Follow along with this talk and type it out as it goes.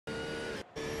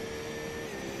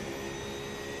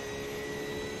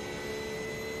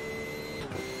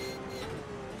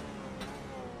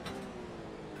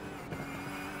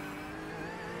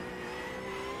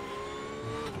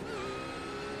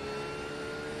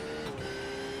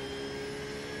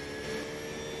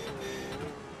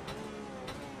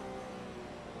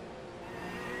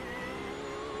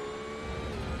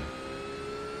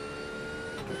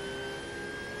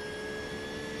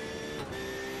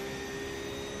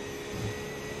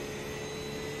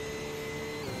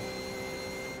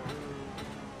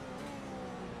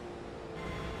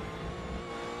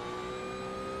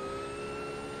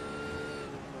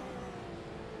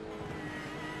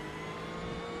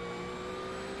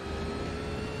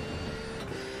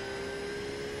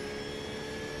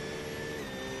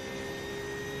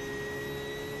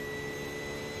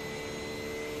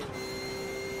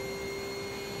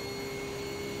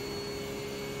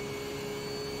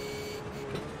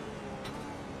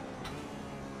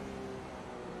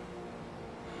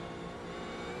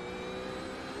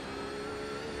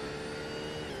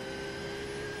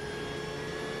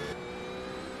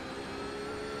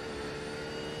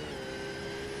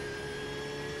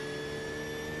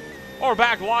We're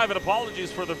back live, and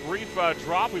apologies for the brief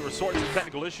drop. We were sorting some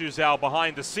technical issues out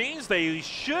behind the scenes. They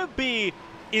should be,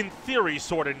 in theory,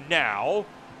 sorted now.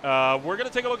 We're going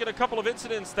to take a look at a couple of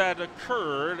incidents that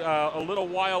occurred a little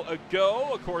while ago.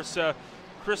 Of course,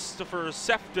 Christopher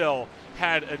Seftel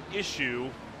had an issue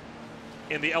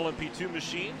in the LMP2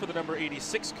 machine for the number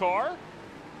 86 car.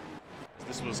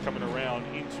 This was coming around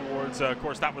in towards, of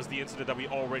course, that was the incident that we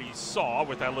already saw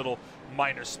with that little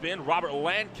minor spin. Robert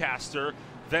Lancaster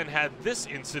then had this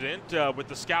incident with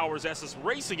the Scours SS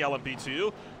Racing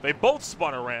LMP2. They both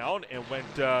spun around and went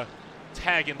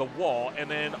tagging the wall. And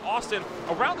then Austin,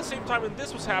 around the same time when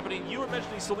this was happening, you were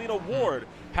mentioning Selena Ward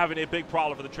having a big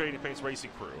problem for the Trading Paints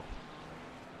Racing crew.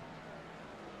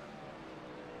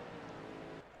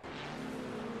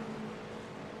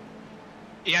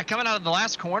 Yeah, coming out of the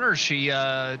last corner, she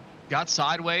got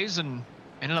sideways and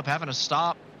ended up having to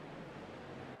stop.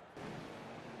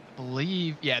 I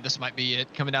believe, yeah, this might be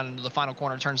it. Coming down into the final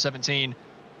corner, turn 17.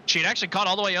 She had actually caught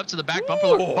all the way up to the back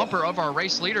bumper of our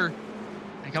race leader.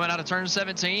 And coming out of turn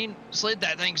 17, slid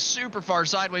that thing super far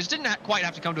sideways. Didn't quite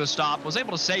have to come to a stop. Was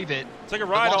able to save it. Take a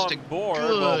ride on board.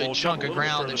 Good chunk of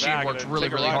ground that she worked really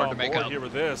hard to make up. Here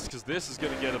with this, because this is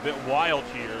going to get a bit wild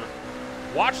here.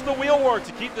 Watch the wheel work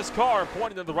to keep this car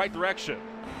pointing in the right direction.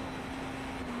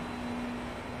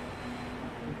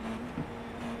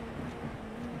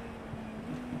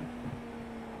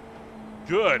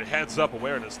 Good heads-up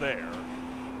awareness there.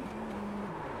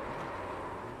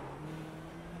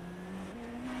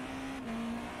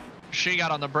 She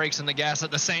got on the brakes and the gas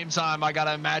at the same time. I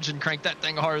gotta imagine crank that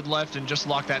thing hard left and just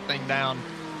lock that thing down.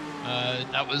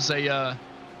 That was a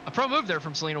pro move there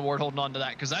from Selena Ward holding on to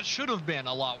that, because that should have been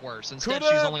a lot worse. Instead,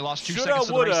 she's only lost 2 seconds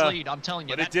to the race lead. I'm telling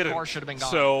you, that car should have been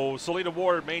gone. So Selena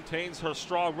Ward maintains her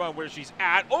strong run where she's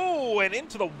at. Oh, and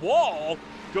into the wall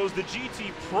goes the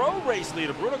GT Pro race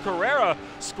leader, Bruno Carrera,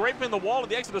 scraping the wall at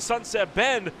the exit of Sunset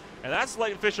Bend. And that's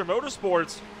Leighton Fisher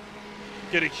Motorsports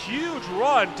get a huge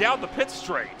run down the pit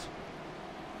straight.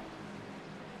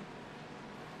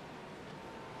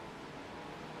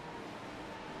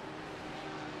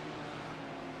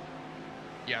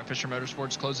 Yeah, Fisher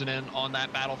Motorsports closing in on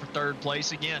that battle for 3rd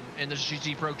place again in this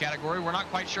GT Pro category. We're not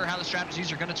quite sure how the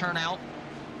strategies are going to turn out,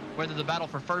 whether the battle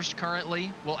for 1st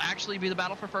currently will actually be the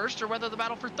battle for 1st, or whether the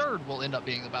battle for 3rd will end up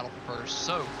being the battle for 1st.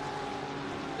 So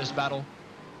this battle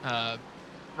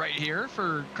right here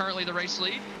for currently the race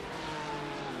lead,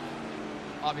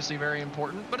 obviously very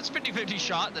important, but it's 50-50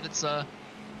 shot that it's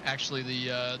actually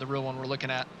the real one we're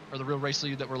looking at, or the real race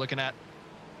lead that we're looking at.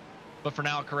 But for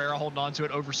now, Carrera holding on to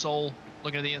it over Soul,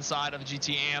 looking at the inside of the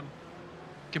GTM.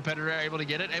 Competitor able to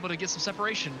get it, able to get some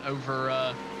separation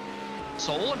over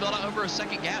Soul and build out over a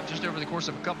 2nd gap just over the course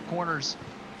of a couple corners.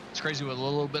 It's crazy what a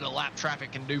little bit of lap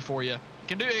traffic can do for you.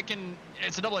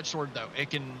 It's a double-edged sword though.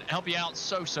 It can help you out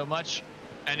so much,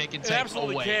 and it can take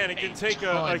absolutely away can. It can take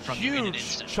a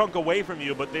huge chunk away from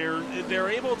you, but they're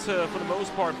able to, for the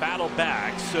most part, battle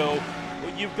back. So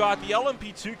you've got the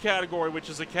LMP2 category, which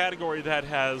is a category that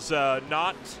has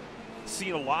not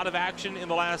seen a lot of action in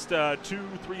the last 2,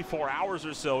 3, 4 hours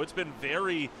or so. It's been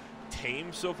very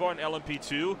tame so far in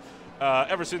LMP2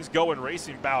 ever since Go and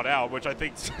Racing bowed out, which I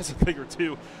think says a thing or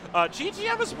two.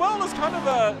 GTM as well has kind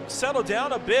of settled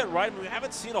down a bit, right? We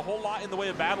haven't seen a whole lot in the way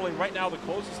of battling. Right now, the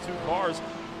closest 2 cars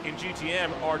in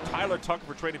GTM are Tyler Tucker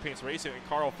for Trading Paints Racing and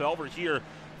Carl Felver here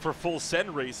for Full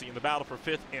Send Racing in the battle for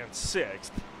 5th and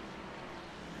 6th.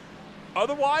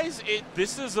 Otherwise,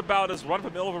 this is about as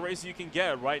run-of-the-mill of a race you can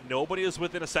get, right? Nobody is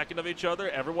within a second of each other.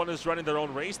 Everyone is running their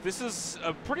own race. This is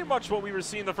pretty much what we were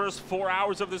seeing the first 4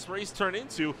 hours of this race turn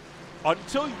into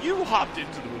until you hopped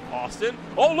into the booth, Austin.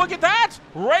 Oh, look at that!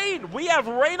 Rain! We have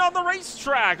rain on the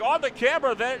racetrack. On the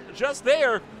camera, just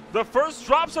there, the first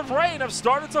drops of rain have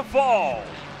started to fall.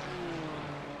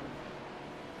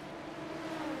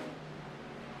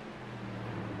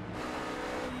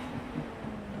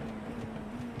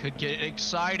 Could get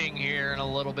exciting here in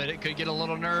a little bit. It could get a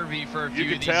little nervy for a few of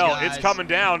these guys. You can tell it's coming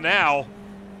down now.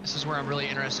 This is where I'm really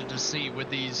interested to see with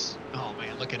these. Oh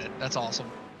man, look at it. That's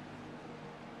awesome.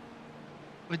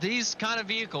 With these kind of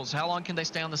vehicles, how long can they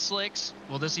stay on the slicks?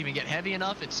 Will this even get heavy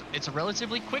enough? It's a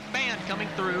relatively quick band coming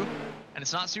through, and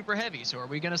it's not super heavy. So are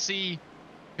we going to see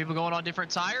people going on different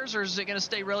tires, or is it going to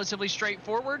stay relatively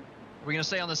straightforward? Are we going to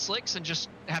stay on the slicks and just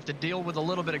have to deal with a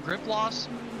little bit of grip loss?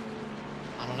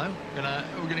 I don't know.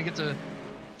 We're gonna get to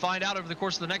find out over the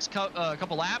course of the next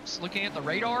couple laps. Looking at the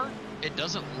radar, it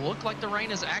doesn't look like the rain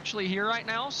is actually here right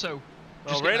now, so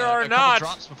just radar or a not,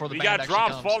 drops before the we band got actually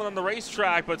drops comes. falling on the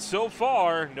racetrack, but so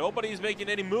far, nobody's making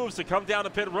any moves to come down to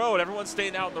pit road. Everyone's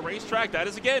staying out on the racetrack. That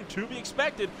is, again, to be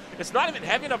expected. It's not even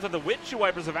heavy enough that the windshield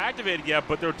wipers have activated yet,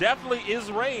 but there definitely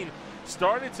is rain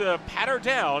starting to patter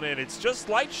down, and it's just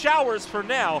light showers for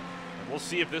now. And we'll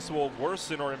see if this will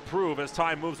worsen or improve as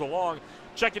time moves along.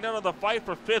 Checking in on the fight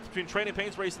for 5th between Training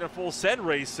Paints Racing and Full Send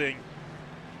Racing.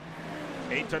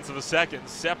 0.8 of a second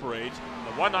separate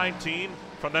the 119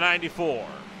 from the 94.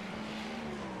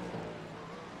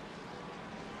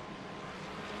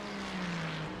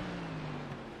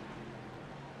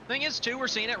 Thing is, too, we're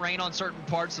seeing it rain on certain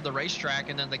parts of the racetrack,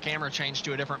 and then the camera changed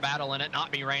to a different battle and it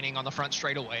not be raining on the front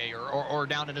straightaway or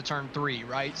down into turn 3,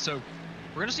 right? So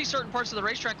we're going to see certain parts of the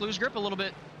racetrack lose grip a little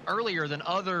bit earlier than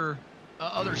other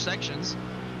sections.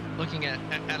 Looking at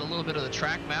a little bit of the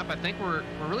track map, I think we're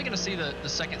really going to see the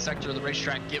second sector of the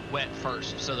racetrack get wet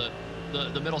first. So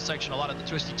the middle section, a lot of the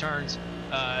twisty turns,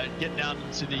 getting down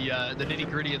into the nitty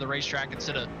gritty of the racetrack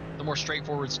instead of the more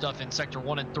straightforward stuff in sector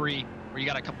 1 and 3, where you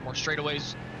got a couple more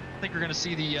straightaways. I think we're going to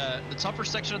see the tougher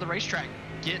section of the racetrack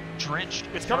get drenched.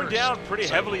 It's coming down pretty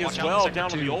heavily as well,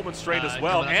 down on the Oldman Straight as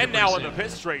well, and now in the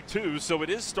pit straight too. So it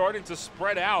is starting to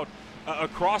spread out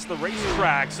across the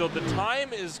racetrack. So the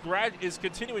time is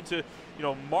continuing to,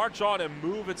 march on and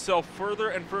move itself further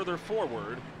and further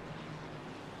forward.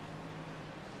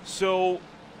 So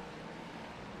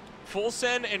Full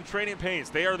Send and Training Paints,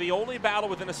 they are the only battle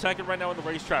within a second right now in the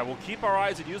racetrack. We'll keep our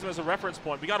eyes and use them as a reference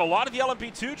point. We got a lot of the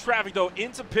LMP2 traffic, though,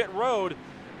 into pit road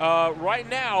right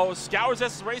now. Scours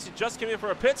SS Racing just came in for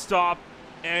a pit stop.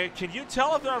 And can you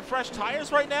tell if they're on fresh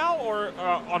tires right now, or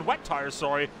on wet tires,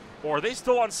 sorry, or are they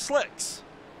still on slicks?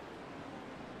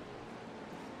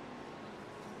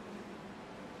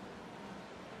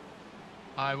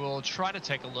 I will try to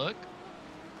take a look.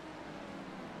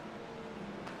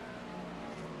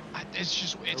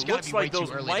 It's got to be way too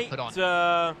early to put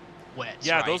on wets.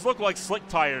 Yeah, right? Those look like slick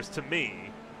tires to me.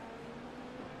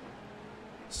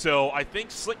 So I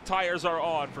think slick tires are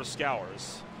on for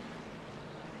Scours.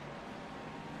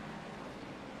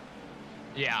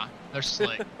 Yeah, they're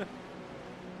slick.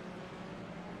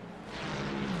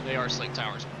 They are slick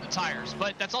tires,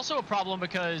 but that's also a problem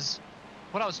because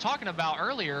what I was talking about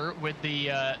earlier with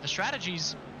the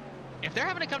strategies, if they're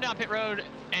having to come down pit road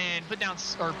and put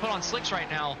on slicks right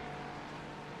now,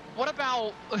 what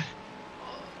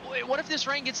if this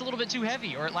rain gets a little bit too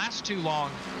heavy or it lasts too long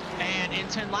and in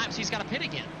 10 laps he's got to pit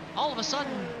again? All of a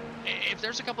sudden, if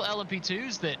there's a couple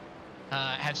LMP2s that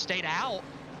have stayed out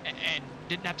and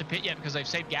didn't have to pit yet because they've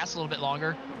saved gas a little bit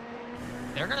longer,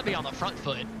 they're going to be on the front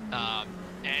foot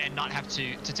and not have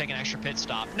to take an extra pit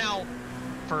stop. Now,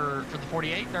 for the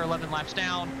 48, they're 11 laps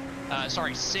down.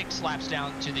 6 laps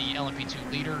down to the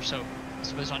LMP2 leader, so I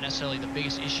suppose not necessarily the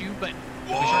biggest issue, but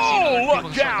whoa,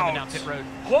 look out! Down pit road,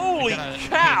 holy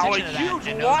cow, a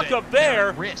huge walk up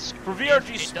there for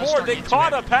VRG Sport. They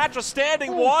caught a patch of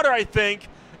standing water, I think,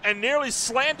 and nearly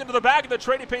slammed into the back of the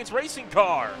Training Paints racing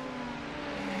car.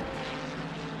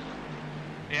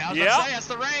 Yeah, I was about to say, that's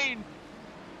the rain.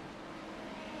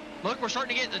 Look, we're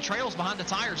starting to get the trails behind the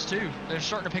tires, too. They're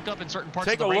starting to pick up in certain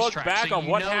parts of the racetrack. Take a look back on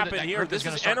what happened here. This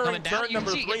is entering turn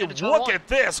number 3. Look at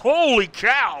this. Holy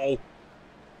cow.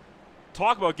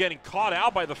 Talk about getting caught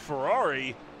out by the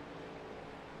Ferrari.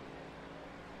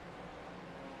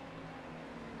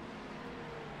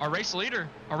 Our race leader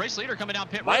coming down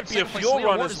pit road. Might be a fuel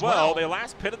run as well. They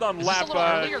last pitted on lap 2.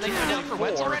 Are they down for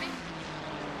wets already?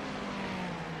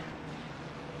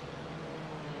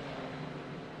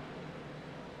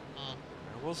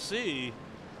 We'll see.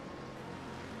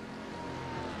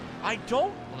 I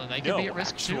don't know, they could be at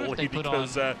risk actually, too if they put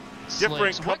because on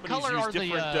different slicks. companies use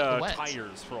different the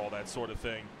tires for all that sort of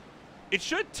thing. It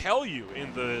should tell you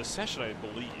in the session, I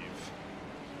believe.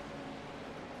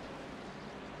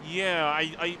 Yeah,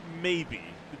 I maybe.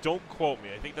 Don't quote me.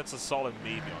 I think that's a solid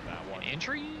maybe on that one.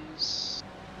 Entries?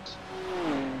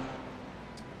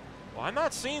 Well, I'm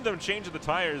not seeing them changing the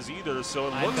tires either, so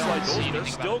it looks like they're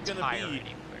still going to be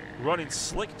running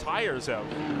slick tires out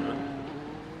here.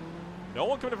 No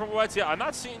one coming from wets yet. I'm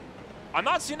not seeing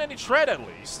any tread at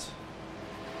least.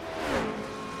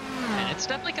 And it's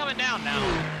definitely coming down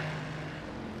now.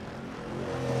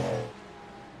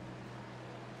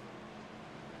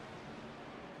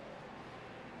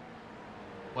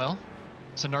 Well,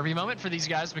 it's a nervy moment for these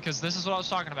guys because this is what I was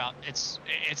talking about. It's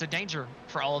a danger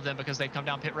for all of them because they come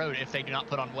down pit road if they do not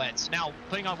put on wets. Now,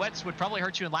 putting on wets would probably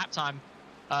hurt you in lap time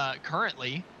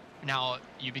currently. Now,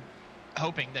 you'd be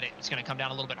hoping that it's going to come down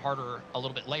a little bit harder a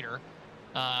little bit later.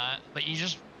 But you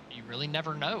really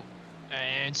never know.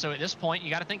 And so at this point, you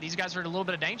got to think these guys are in a little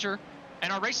bit of danger.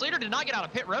 And our race leader did not get out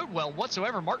of pit road well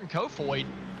whatsoever. Martin Kofoid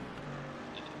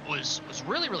was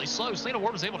really, really slow. Selena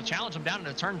Ward was able to challenge him down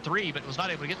into turn 3, but was not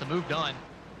able to get the move done.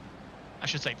 I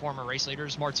should say former race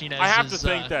leaders. Martinez I have to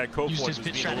think that Kofoid used his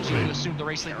pit strategy to assume the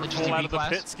race lead in the pull GTP out of the class.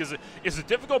 pits because it's a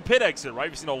difficult pit exit,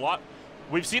 right?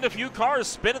 We've seen a few cars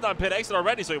spinning on pit exit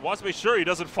already, so he wants to make sure he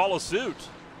doesn't follow suit.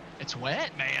 It's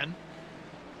wet, man.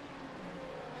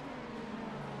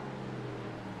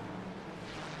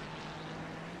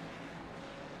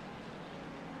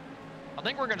 I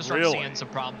think we're going to start seeing some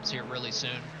problems here really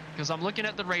soon because I'm looking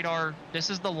at the radar. This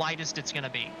is the lightest it's going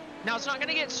to be. Now, it's not going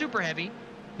to get super heavy.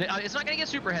 It's not going to get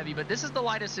super heavy, but this is the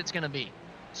lightest it's going to be.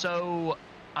 So,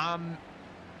 I'm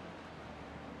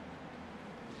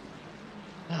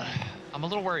a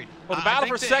little worried. Well, the battle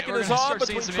for second is on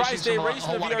between Tri-State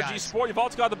Racing and VRG Sport. You've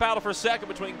also got the battle for second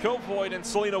between Kofoid and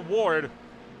Selena Ward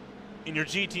in your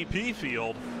GTP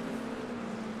field.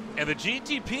 And the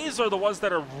GTPs are the ones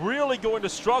that are really going to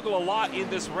struggle a lot in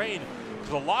this rain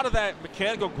because a lot of that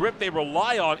mechanical grip they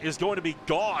rely on is going to be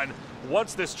gone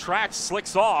once this track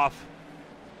slicks off.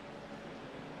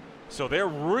 So they're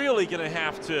really going to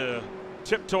have to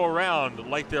tiptoe around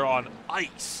like they're on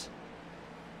ice.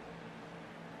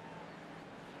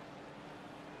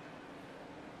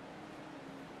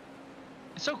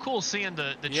 It's so cool seeing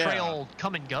the trail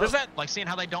come and go. Like seeing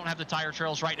how they don't have the tire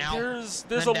trails right now. There's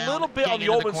a little bit on the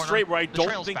Oldman Straight where I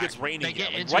don't think it's raining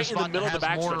yet. Like right in the middle of the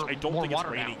backstretch, I don't think it's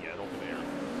raining yet over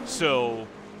there. So,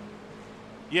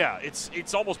 yeah,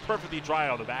 it's almost perfectly dry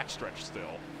on the backstretch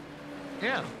still.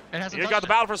 Yeah, it hasn't. You got the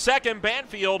battle for second.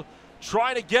 Banfield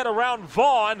trying to get around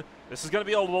Vaughn. This is going to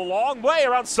be a long way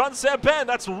around Sunset Bend.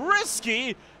 That's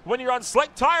risky when you're on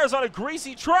slick tires on a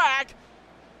greasy track.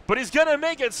 But he's going to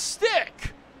make it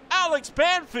stick. Alex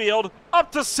Banfield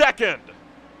up to second.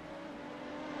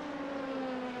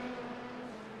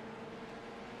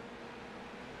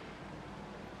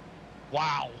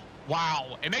 Wow.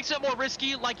 Wow. It makes it more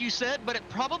risky, like you said, but it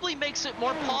probably makes it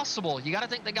more possible. You got to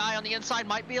think the guy on the inside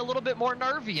might be a little bit more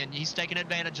nervy, and he's taking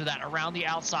advantage of that around the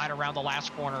outside, around the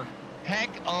last corner. Heck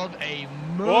of a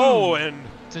move. Oh, and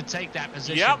to take that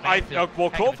position. Yep, well,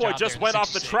 Kofoid just went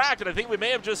off the track, and I think we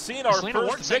may have just seen our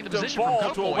first victim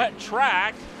fall to a wet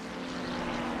track.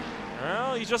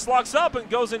 Well, he just locks up and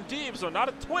goes in deep, so not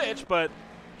a twitch, but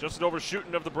just an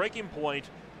overshooting of the braking point.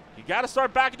 You got to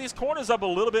start backing these corners up a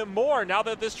little bit more now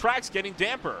that this track's getting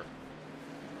damper.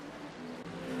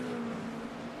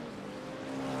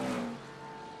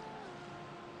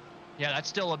 Yeah, that's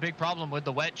still a big problem with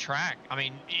the wet track. I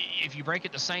mean, if you break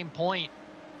at the same point,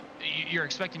 you're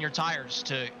expecting your tires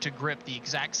to grip the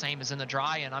exact same as in the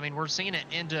dry. And I mean, we're seeing it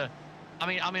into, I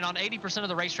mean, on 80% of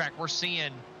the racetrack, we're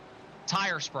seeing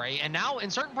tire spray. And now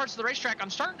in certain parts of the racetrack, I'm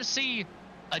starting to see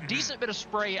a decent bit of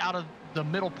spray out of the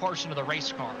middle portion of the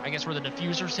race car. I guess where the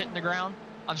diffuser's hitting the ground.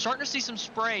 I'm starting to see some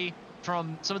spray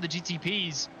from some of the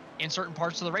GTPs in certain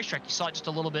parts of the racetrack. You saw it just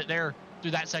a little bit there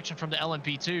through that section from the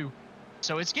LMP2.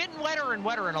 So it's getting wetter and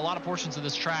wetter in a lot of portions of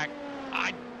this track.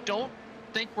 I don't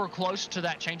think we're close to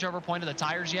that changeover point of the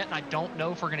tires yet, and I don't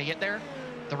know if we're going to get there.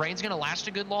 The rain's going to last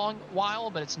a good long while,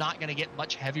 but it's not going to get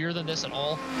much heavier than this at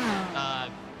all.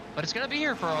 But it's going to be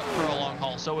here for a long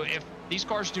haul. So if these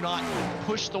cars do not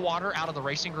push the water out of the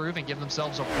racing groove and give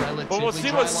themselves a relatively Well, we'll see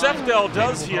what Sefdell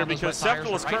does here because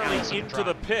Sefdell is currently into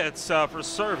the pits for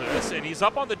service, and he's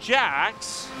up on the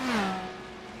jacks.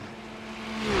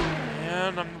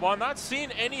 And while I'm not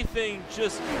seeing anything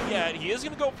just yet, he is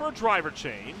going to go for a driver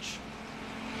change.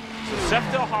 So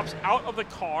Sefdell hops out of the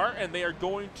car, and they are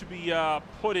going to be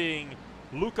putting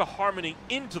Luca Harmony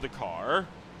into the car.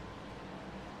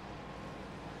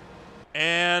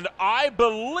 And I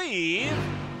believe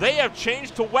they have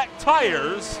changed to wet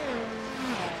tires.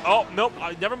 Oh, nope,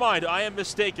 never mind. I am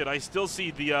mistaken. I still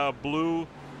see the blue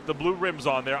rims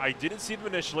on there. I didn't see them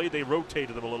initially. They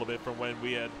rotated them a little bit from when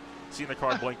we had seen the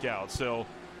car blink out. So,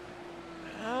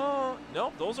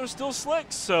 nope, those are still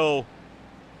slicks. So,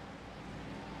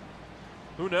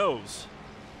 who knows?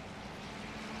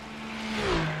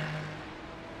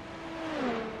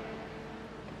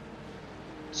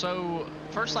 So,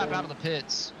 first lap out of the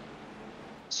pits,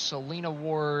 Selena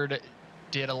Ward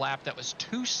did a lap that was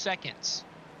 2 seconds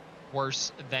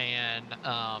worse than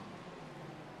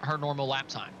her normal lap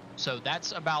time. So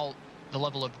that's about the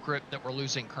level of grip that we're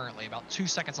losing currently, about 2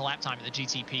 seconds a lap time in the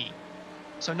GTP.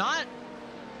 So not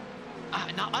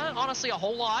honestly a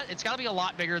whole lot. It's got to be a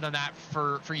lot bigger than that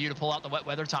for you to pull out the wet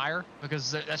weather tire,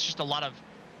 because that's just a lot of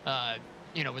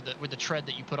you know, with the tread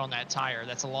that you put on that tire,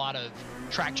 that's a lot of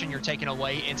traction you're taking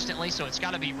away instantly. So it's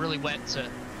got to be really wet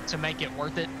to make it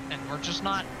worth it, and we're just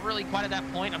not really quite at that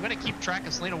point. I'm going to keep track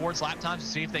of Selena Ward's lap times to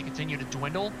see if they continue to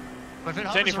dwindle. But if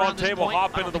it Sandy hovers around this Fontaine will point,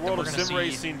 hop I don't into the think that world of we're gonna sim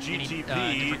see racing any,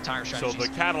 GTP. different tire So strategies.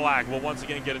 the Cadillac will once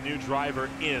again get a new driver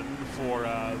in for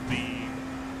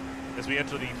as we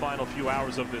enter the final few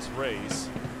hours of this race.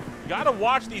 Got to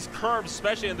watch these curbs,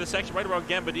 especially in this section right around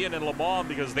Gambadina and Le Mans,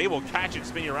 because they will catch and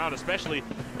spin you around, especially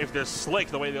if they're slick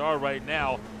the way they are right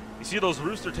now. You see those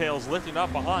rooster tails lifting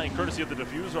up behind, courtesy of the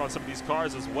diffuser on some of these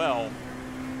cars as well.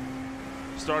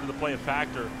 Started to play a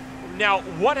factor. Now,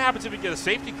 what happens if you get a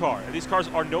safety car and these cars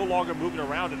are no longer moving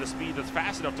around at a speed that's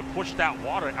fast enough to push that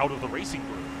water out of the racing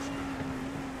grooves?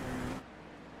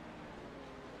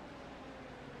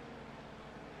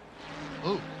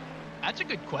 Ooh, that's a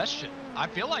good question. I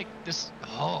feel like this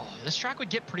track would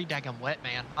get pretty daggum wet,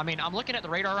 man. I mean, I'm looking at the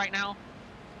radar right now,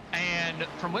 and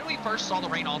from when we first saw the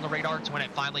rain on the radar to when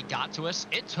it finally got to us,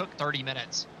 it took 30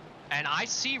 minutes. And I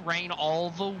see rain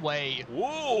all the way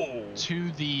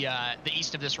to the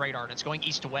east of this radar, and it's going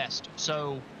east to west.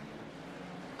 So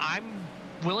I'm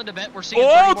willing to bet we're seeing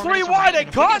 3 wide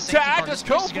at contact as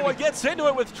Kofoid gets into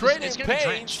it with training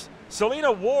pains.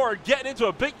 Selena Ward getting into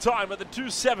a big time at the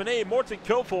 2.78. Morten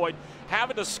Kofoid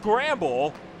having to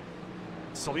scramble.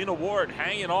 Selena Ward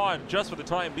hanging on just for the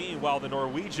time being while the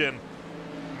Norwegian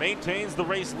maintains the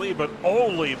race lead, but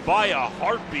only by a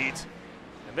heartbeat.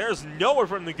 And there's nowhere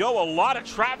for him to go. A lot of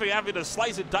traffic having to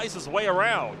slice and dice his way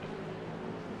around.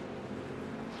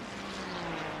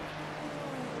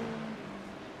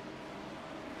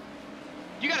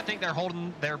 You got to think they're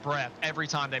holding their breath every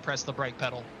time they press the brake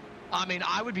pedal. I mean,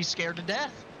 I would be scared to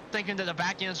death thinking that the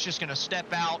back end's just going to step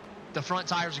out, the front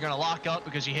tires are going to lock up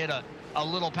because you hit a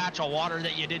little patch of water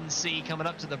that you didn't see coming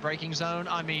up to the braking zone.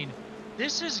 I mean,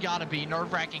 this has got to be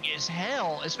nerve-wracking as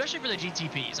hell, especially for the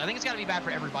GTPs. I think it's got to be bad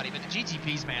for everybody, but the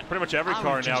GTPs, man. Pretty much every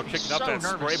car now kicking up that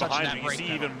spray behind you. You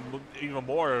see pedal. even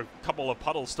more, a couple of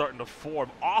puddles starting to form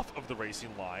off of the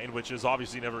racing line, which is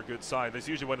obviously never a good sign. That's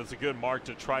usually when it's a good mark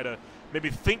to try to maybe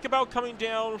think about coming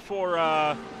down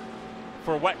for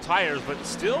wet tires, but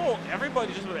still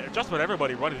everybody, just about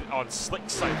everybody running on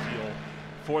slicks, I feel,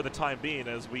 for the time being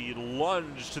as we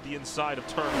lunge to the inside of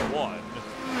turn 1.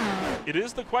 It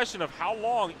is the question of how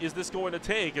long is this going to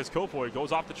take as Kofoid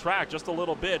goes off the track just a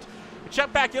little bit. We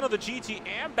check back into the GT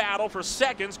and battle for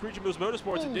seconds. Screeching Moose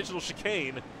Motorsports and Digital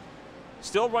Chicane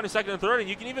still running second and third, and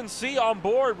you can even see on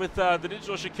board with the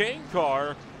Digital Chicane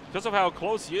car because of how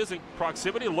close he is in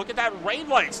proximity. Look at that rain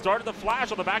light started to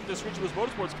flash on the back of the Screeching Moose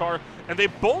Motorsports car, and they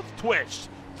both twitched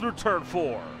through turn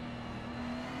 4.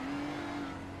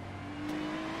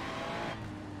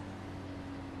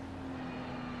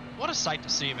 What a sight to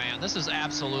see, man. This is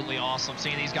absolutely awesome,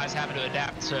 seeing these guys having to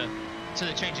adapt to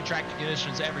the changing track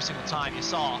conditions every single time. You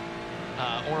saw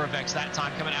Oravex that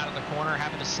time coming out of the corner,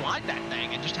 having to slide that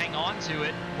thing and just hang on to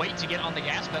it, wait to get on the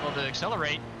gas pedal to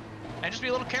accelerate, and just be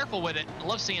a little careful with it. I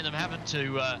love seeing them having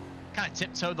to kind of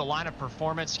tiptoe the line of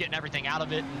performance, getting everything out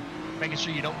of it, and making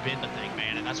sure you don't bend the thing,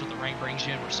 man. And that's what the rain brings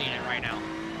you, and we're seeing it right now.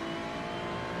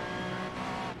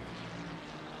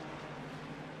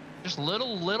 Just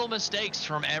little mistakes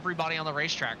from everybody on the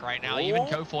racetrack right now. Even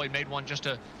Kofoid made one just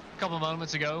a couple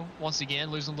moments ago. Once again,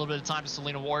 losing a little bit of time to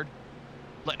Selena Ward,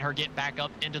 letting her get back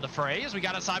up into the fray as we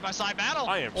got a side-by-side battle.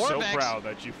 I am so proud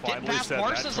that you finally said that.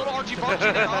 Parsons, little argy-bargy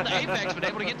there on the apex, but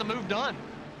able to get the move done.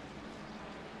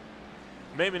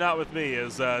 Maybe not with me,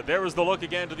 as there was the look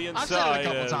again to the inside. I've said it a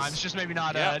couple times, just maybe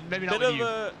not. Maybe not with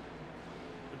you.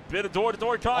 Bit of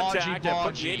door-to-door contact and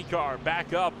put the 80 car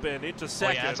back up and into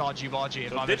second. Oh yeah, that's argy-bargy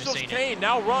if I've ever Digital seen Chicane it.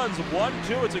 now runs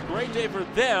 1-2. It's a great day for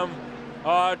them.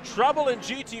 Trouble in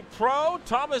GT Pro.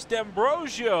 Thomas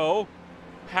D'Ambrosio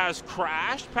has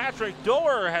crashed. Patrick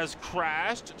Doer has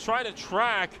crashed, trying to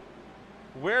track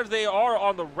where they are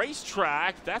on the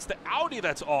racetrack. That's the Audi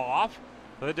that's off.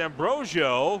 The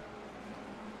D'Ambrosio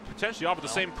potentially off at the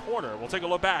same corner. We'll take a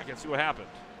look back and see what happened.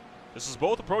 This is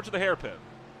both approaching the hairpin.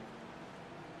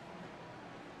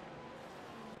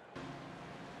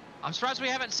 I'm surprised we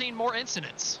haven't seen more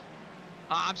incidents.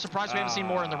 I'm surprised we haven't seen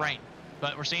more in the rain.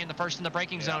 But we're seeing the first in the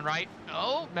braking zone, right?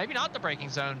 Oh, maybe not the braking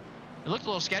zone. It looked a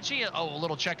little sketchy. Oh, a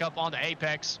little checkup on the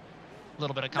apex. A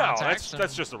little bit of contact. No,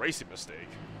 that's just a racing mistake.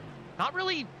 Not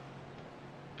really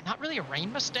a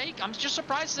rain mistake. I'm just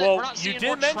surprised that we're not seeing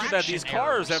more traction you did mention that these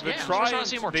cars have been trying.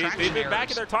 They've been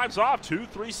back in their times off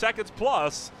 2-3 seconds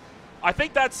plus. I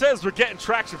think that says we're getting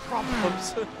traction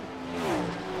problems.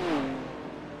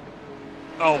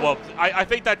 Oh, well, I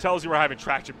think that tells you we're having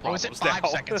traction problems now. It's at 5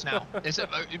 seconds now.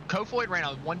 Kofoid ran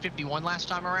a 151 last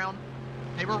time around.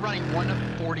 They were running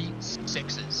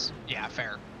 146s. Yeah,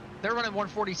 fair. They're running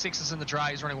 146s in the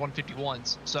dry. He's running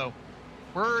 151s. So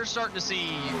we're starting to see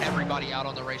everybody out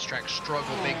on the racetrack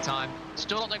struggle big time.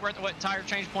 Still don't think we're at the wet tire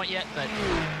change point yet, but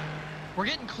we're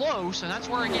getting close, and that's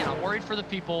where, again, I'm worried for the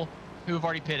people who have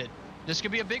already pitted. This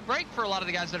could be a big break for a lot of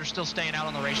the guys that are still staying out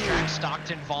on the racetrack.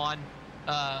 Stockton, Vaughn,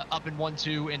 up in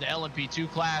 1-2 in the LMP2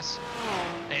 class.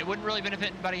 It wouldn't really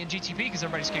benefit anybody in GTP because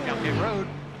everybody's came down pit road.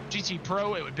 GT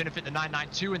Pro, it would benefit the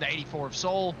 992 and the 84 of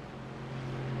Seoul.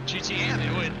 GTM,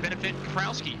 it would benefit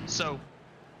Kaprowski. So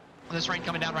this rain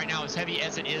coming down right now, as heavy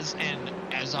as it is, and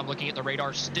as I'm looking at the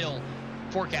radar, still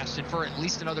forecasted for at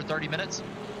least another 30 minutes.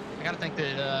 I got to think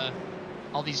that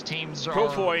all these teams are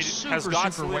has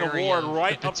got Selena Ward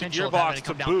right up the gearbox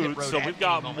to boot, so we've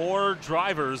got more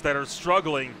drivers that are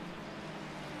struggling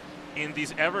in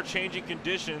these ever-changing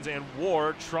conditions, and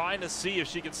Ward trying to see if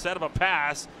she can set up a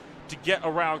pass to get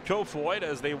around Kofoid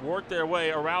as they work their way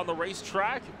around the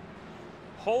racetrack.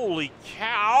 Holy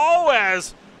cow,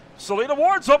 as Selena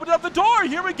Ward's opened up the door.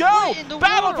 Here we go.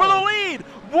 Battle for the lead.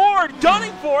 Ward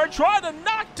gunning for it, trying to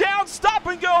knock down Stop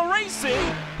and Go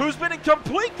Racing, who's been in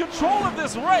complete control of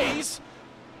this race.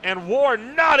 And Ward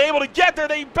not able to get there.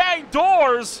 They bang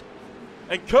doors.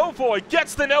 And Kofoid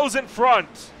gets the nose in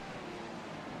front.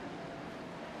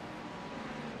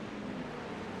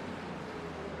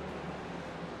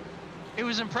 It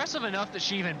was impressive enough that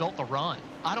she even built the run.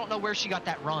 I don't know where she got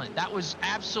that run. That was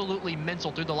absolutely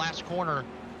mental through the last corner.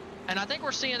 And I think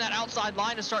we're seeing that outside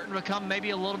line is starting to become maybe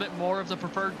a little bit more of the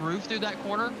preferred groove through that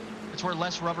corner. It's where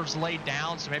less rubber's laid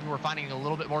down, so maybe we're finding a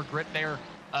little bit more grit there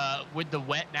with the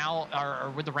wet now, or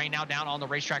with the rain now down on the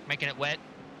racetrack, making it wet.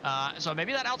 So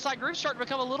maybe that outside groove's starting to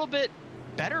become a little bit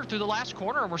better through the last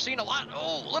corner, and we're seeing a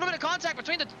little bit of contact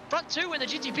between the front two in the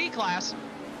GTP class.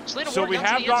 So we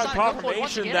have gotten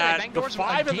confirmation that the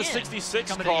 5 and the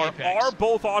 66 car are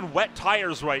both on wet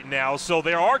tires right now. So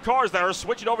there are cars that are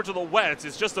switching over to the wets.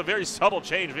 It's just a very subtle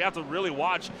change. We have to really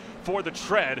watch for the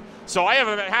tread. So I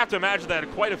have to imagine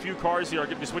that quite a few cars here are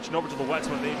going to be switching over to the wets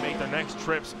when they make their next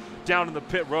trips down in the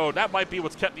pit road. That might be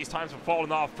what's kept these times from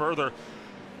falling off further.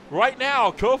 Right now,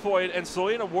 Kofoid and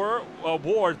Selena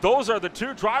Ward, those are the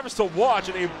two drivers to watch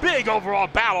in a big overall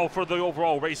battle for the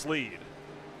overall race lead.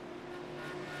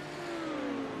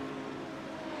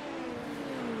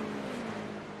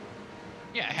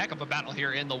 Yeah, a heck of a battle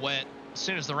here in the wet. As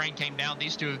soon as the rain came down,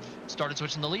 these two have started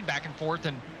switching the lead back and forth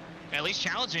and at least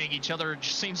challenging each other. It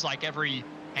just seems like every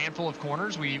handful of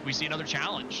corners, we see another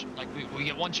challenge. Like we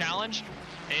get one challenge,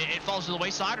 it falls to the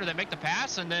wayside, or they make the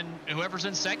pass, and then whoever's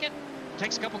in second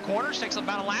takes a couple corners, takes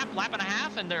about a lap and a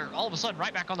half, and they're all of a sudden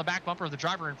right back on the back bumper of the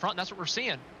driver in front. And that's what we're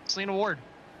seeing. Selena Ward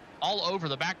all over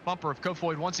the back bumper of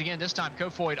Kofoid once again. This time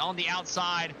Kofoid on the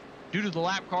outside due to the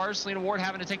lap cars. Selena Ward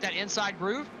having to take that inside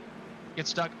groove.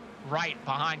 Gets stuck right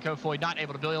behind Kofoid, not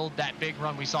able to build that big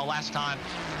run we saw last time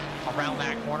around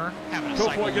that corner.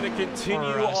 Kofoid going to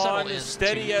continue on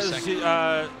steady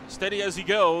as he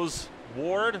goes.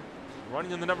 Ward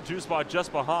running in the number 2 spot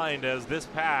just behind as this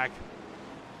pack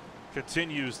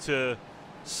continues to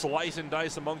slice and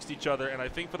dice amongst each other. And I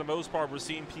think for the most part, we're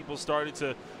seeing people starting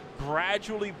to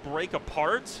gradually break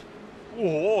apart.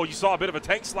 Oh, you saw a bit of a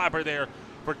tank slapper there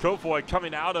for Kofoid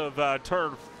coming out of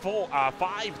turn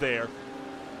 5 there.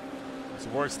 So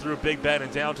works through Big Ben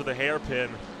and down to the hairpin.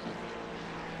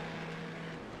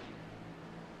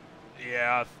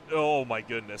 Yeah, oh my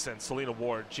goodness, and Selena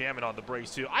Ward jamming on the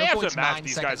brakes too. I have to imagine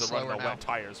these guys are running on wet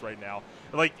tires right now.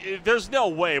 Like, there's no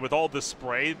way with all this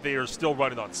spray they are still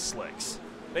running on slicks.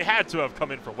 They had to have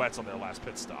come in for wets on their last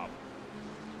pit stop.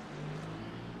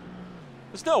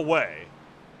 There's no way.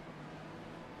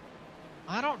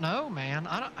 I don't know, man.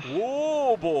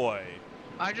 Oh boy.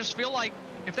 I just feel like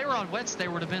if they were on wets, they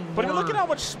would have been. But look at how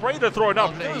much spray they're throwing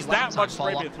up. If there was that much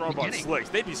spray being thrown on slicks,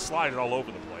 they'd be sliding all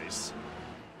over the place.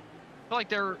 I feel like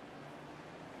they're.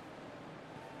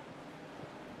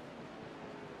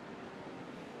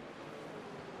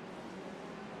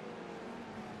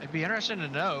 It'd be interesting to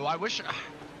know. I wish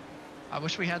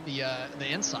we had the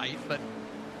insight, but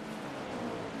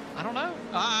I don't know.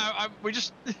 I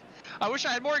wish I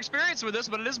had more experience with this,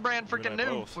 but it is brand freaking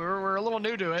new. We're a little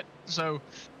new to it, so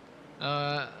it's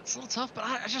a little tough.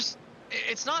 But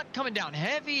it's not coming down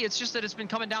heavy. It's just that it's been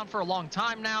coming down for a long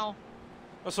time now.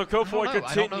 So Kofoid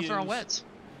continues. I don't know if they're on wets.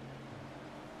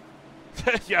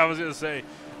 Yeah, I was gonna say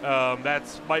that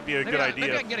might be a good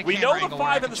idea. We know the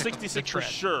 5 and the 66 for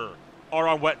sure are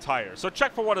on wet tires, so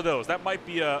check for one of those. That might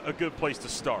be a good place to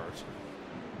start.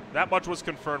 That much was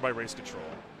confirmed by race control.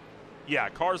 Yeah,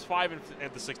 cars 5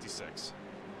 and the 66.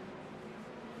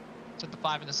 Is it the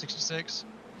 5 and the 66?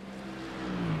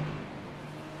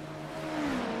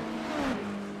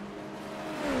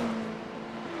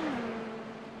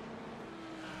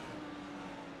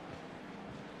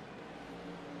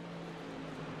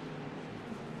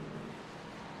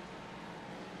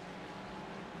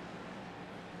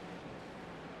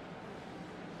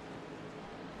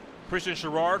 Christian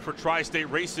Sherrard for Tri-State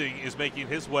Racing is making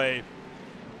his way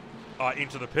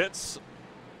into the pits,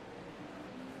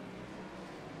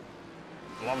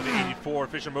 along with the 84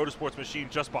 Fisher Motorsports machine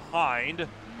just behind. The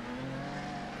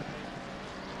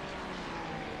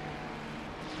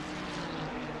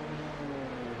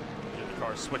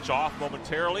cars switch off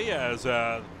momentarily as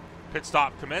pit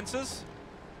stop commences.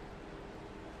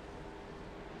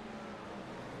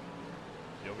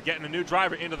 We're getting a new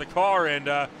driver into the car, and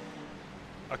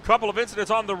a couple of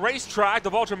incidents on the racetrack. The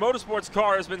Vulture Motorsports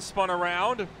car has been spun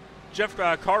around. Jeff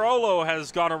Carollo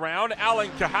has gone around. Alan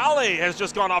Kahale has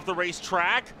just gone off the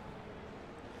racetrack.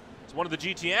 So one of the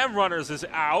GTM runners is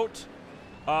out.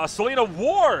 Selena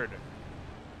Ward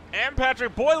and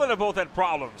Patrick Boylan have both had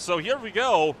problems. So here we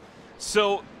go.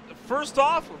 So first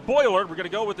off, Boylan, we're going to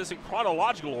go with this in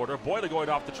chronological order. Boylan going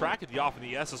off the track at the off in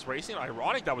the SS Racing.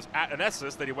 Ironic, that was at an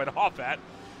SS that he went off at.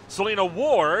 Selena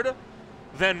Ward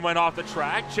then went off the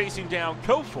track, chasing down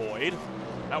Kofoid.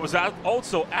 That was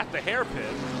also at the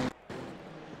hairpin.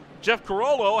 Jeff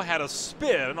Carollo had a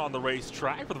spin on the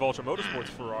racetrack for the Vulture Motorsports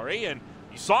Ferrari, and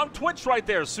you saw him twitch right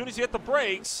there as soon as he hit the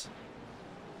brakes.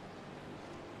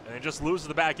 And then just loses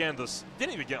the back end.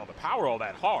 Didn't even get on the power all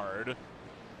that hard.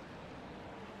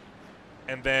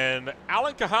 And then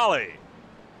Alan Kahale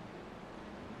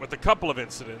with a couple of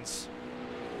incidents.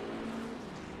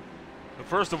 The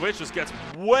first of which just gets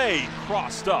way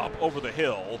crossed up over the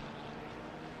hill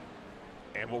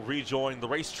and will rejoin the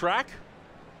racetrack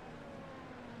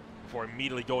before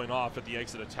immediately going off at the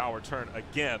exit of Tower Turn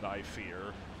again, I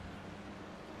fear.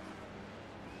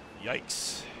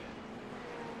 Yikes.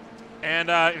 And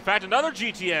in fact, another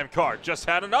GTM car just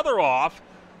had another off.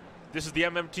 This is the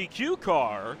MMTQ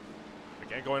car.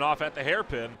 Again, going off at the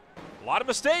hairpin. A lot of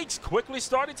mistakes quickly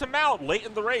starting to mount late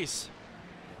in the race.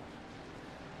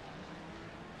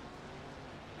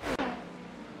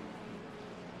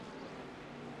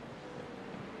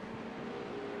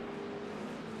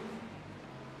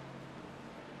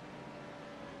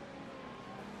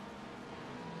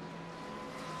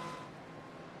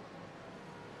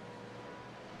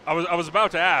 I was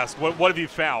about to ask, what have you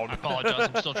found? I apologize.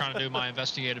 I'm still trying to do my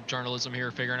investigative journalism here,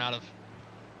 figuring out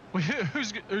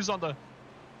who's on the.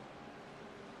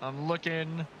 I'm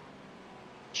looking,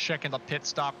 checking the pit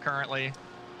stop currently.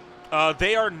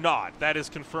 They are not. That is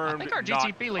confirmed. I think our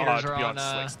GTP leaders are on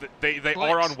slicks. They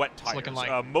are on wet tires.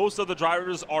 Like. Most of the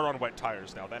drivers are on wet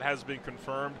tires now. That has been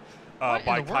confirmed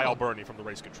by Kyle Burney from the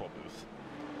race control booth.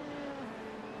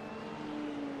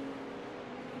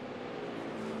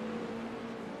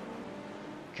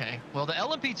 Okay, well, the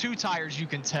LMP2 tires you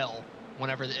can tell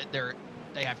whenever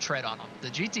they have tread on them. The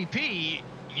GTP,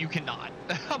 you cannot.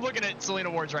 I'm looking at Selena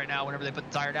Ward's right now whenever they put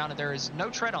the tire down, and there is no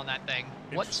tread on that thing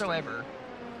whatsoever.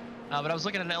 But I was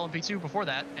looking at an LMP2 before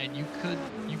that, and you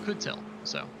could tell.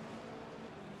 So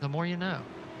the more you know.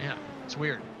 Yeah, it's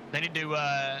weird. They need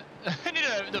to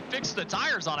to fix the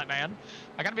tires on it, man.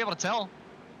 I gotta be able to tell.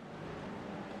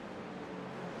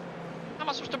 How am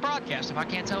I supposed to broadcast if I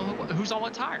can't tell who's on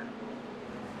what tire?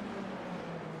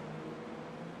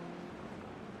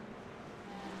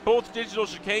 Both digital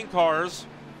chicane cars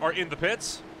are in the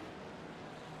pits.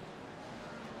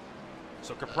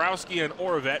 So Kaprowski and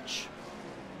Orovech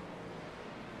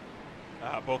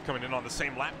both coming in on the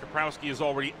same lap. Kaprowski is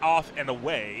already off and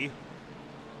away.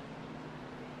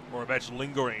 Orovech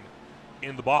lingering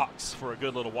in the box for a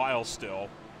good little while still.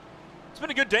 It's been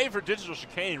a good day for digital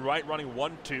chicane, right? Running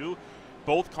 1-2.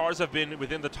 Both cars have been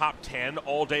within the top 10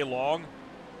 all day long.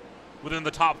 Within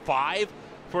the top 5.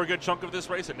 For a good chunk of this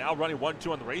race, and now running 1-2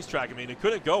 on the racetrack. I mean, it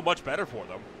couldn't go much better for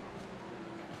them.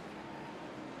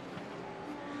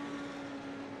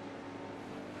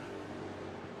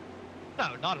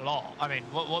 No, not at all. I mean,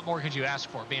 what more could you ask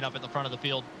for? Being up in the front of the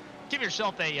field, give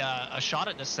yourself a shot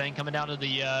at this thing coming down to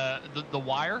the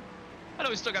wire. I know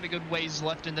we still got a good ways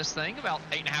left in this thing, about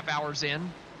 8.5 hours in,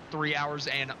 3 hours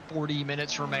and 40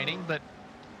 minutes remaining, but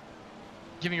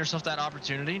giving yourself that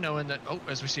opportunity, knowing that, oh,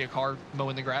 as we see a car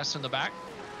mowing the grass in the back.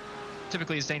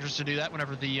 Typically, it's dangerous to do that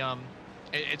whenever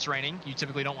it's raining. You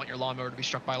typically don't want your lawnmower to be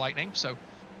struck by lightning, so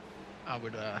I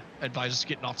would advise us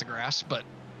getting off the grass. But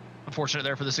unfortunate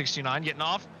there for the 69 getting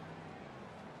off.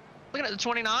 Looking at the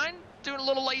 29, doing a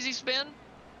little lazy spin.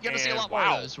 You're gonna see a lot more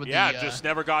of those. With just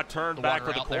never got turned back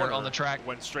for the corner on the track.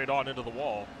 Went straight on into the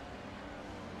wall.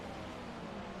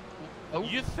 Oh,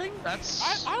 you think that's?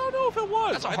 I don't know if it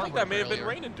was. I think that may have been failure.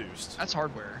 rain induced. That's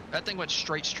hardware. That thing went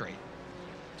straight.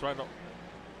 That's right.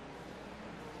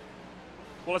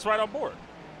 Well, it's right on board.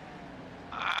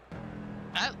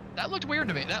 That looked weird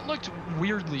to me. That looked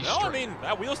weirdly straight. No, I mean,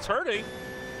 that wheel's turning.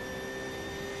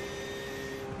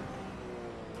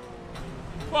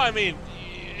 Well, I mean,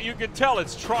 You can tell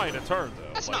it's trying to turn,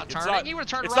 though. That's like, not turning. You would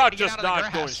turn it's right not to get just out of the not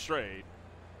grass. going straight.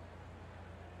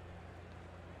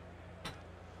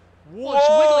 Well, it's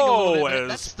wiggling a little Whoa, bit. as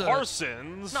That's the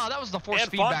Parsons no, that was the force and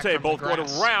feedback Fonte from both the going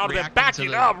grass around and reacting backing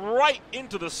to the, up right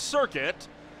into the circuit.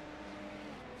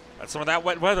 That's some of that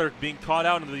wet weather being caught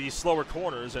out into the slower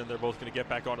corners, and they're both going to get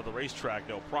back onto the racetrack,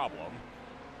 no problem.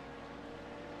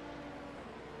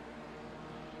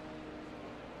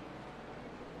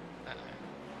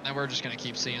 And we're just going to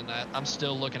keep seeing that. I'm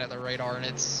still looking at the radar, and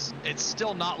it's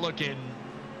still not looking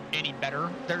any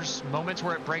better. There's moments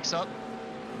where it breaks up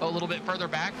a little bit further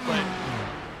back, but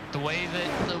the way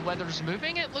that the weather's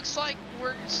moving, it looks like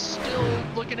we're still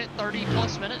looking at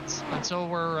 30-plus minutes until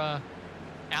we're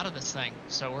out of this thing.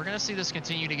 So we're going to see this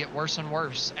continue to get worse and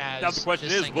worse as now the question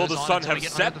this is, thing will goes the on sun until we have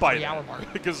get set under the by 3-hour then?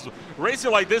 mark. Because racing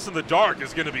like this in the dark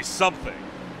is going to be something.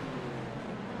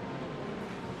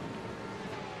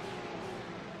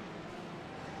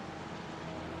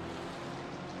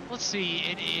 Let's see,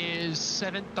 it is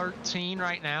 7:13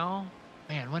 right now.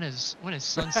 Man, when is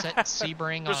sunset at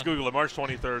Sebring? Just Google it, March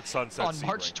 23rd, sunset on Sebring.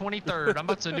 March 23rd. I'm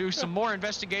about to do some more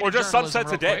investigative Or just journalism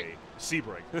sunset real today,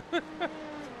 Sebring.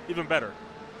 Even better.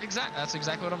 quick. That's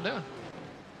exactly what I'm doing.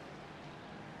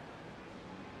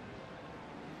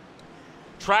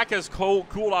 Track has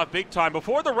cooled off big time.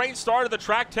 Before the rain started, the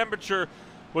track temperature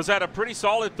was at a pretty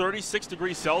solid 36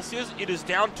 degrees Celsius. It is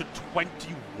down to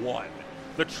 21.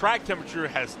 The track temperature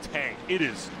has tanked. It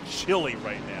is chilly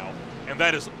right now, and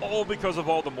that is all because of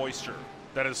all the moisture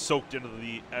that is soaked into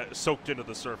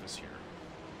the surface here.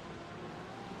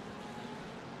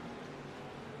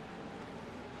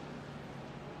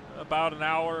 About an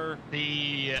hour.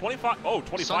 The 25. Oh,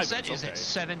 25 sunset minutes.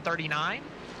 is Okay. at 7:39,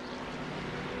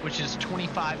 which is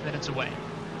 25 minutes away.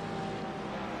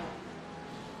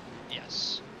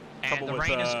 Yes. And Trouble the with,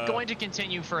 rain is going to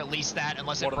continue for at least that,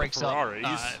 unless one it of the breaks up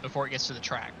Ferraris. before it gets to the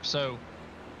track. So,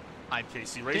 I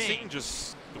KC Racing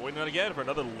just going on again for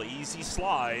another lazy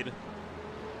slide.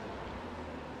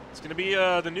 It's going to be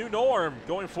the new norm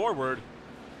going forward.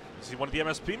 You see one of the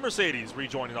MSP Mercedes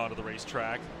rejoining onto the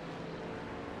racetrack.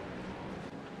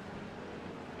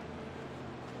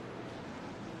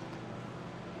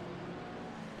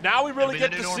 Now we really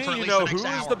get to see, who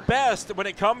is the best when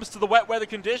it comes to the wet weather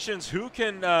conditions. Who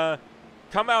can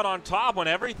come out on top when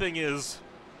everything is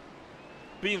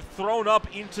being thrown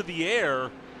up into the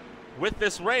air with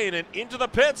this rain. And into the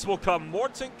pits will come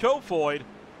Morton Kofoid.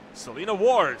 Selena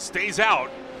Ward stays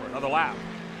out for another lap.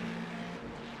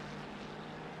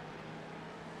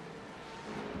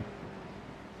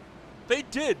 They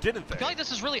did, didn't they? I feel like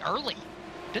this is really early.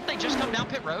 Didn't they just come down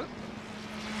pit road?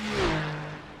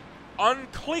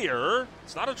 Unclear.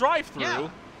 It's not a drive-through. Yeah.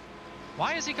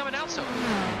 Why is he coming out so early?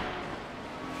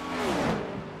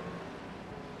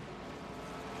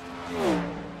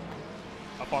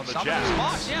 Up on the Some jacks.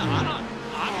 spots, yeah.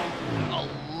 I'm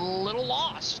a little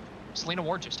lost. Selena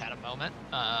Ward just had a moment,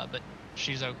 but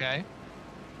she's okay.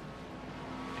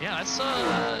 Yeah, that's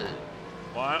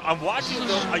Well, I'm watching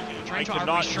those. I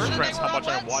cannot stress how much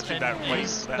I'm watching that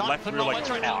left rear like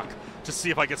a hawk to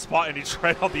see if I can spot any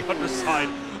tread on the underside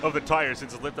of the tire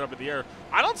since it's lifted up in the air.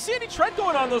 I don't see any tread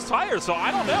going on those tires, so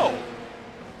I don't know.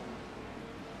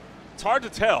 It's hard to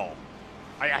tell.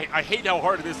 I hate how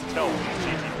hard it is to tell with these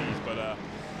GTPs, but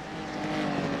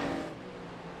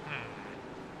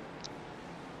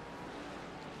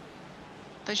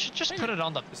they should just put it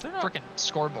on the freaking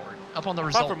scoreboard, up on the I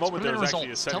results. thought for a moment Put it there in was actually a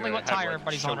results. second Tell me that what had, tire like,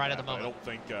 everybody's on showed right at that, the but moment. I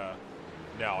don't think.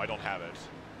 No, I don't have it.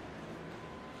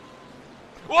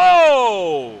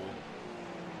 Whoa!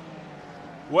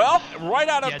 Well, right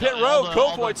out of pit road,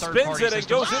 Kofoid spins it and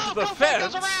goes into the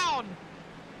fence.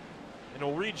 And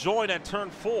will rejoin at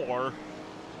turn 4.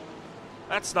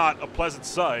 That's not a pleasant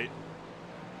sight.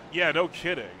 Yeah, no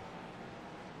kidding.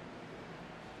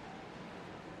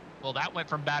 Well, that went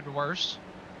from bad to worse.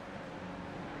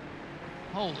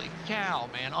 Holy cow,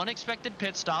 man. Unexpected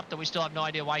pit stop that we still have no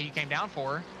idea why he came down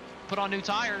for. Put on new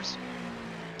tires.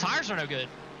 Tires are no good.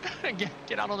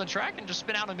 Get out on the track and just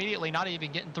spin out immediately, not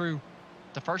even getting through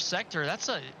the first sector. That's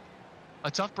a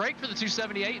tough break for the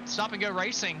 278. Stop and go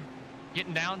racing.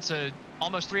 Getting down to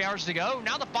almost 3 hours to go.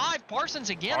 Now the 5, Parsons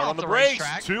again off the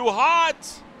racetrack. Too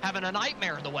hot. Having a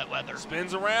nightmare in the wet weather.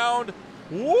 Spins around.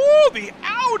 Woo, the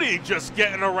Audi just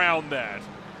getting around that.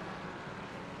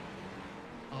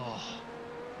 Oh.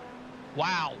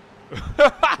 Wow.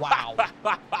 Wow.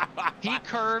 He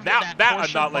curved that Porsche Porsche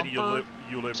I'm not letting bumper.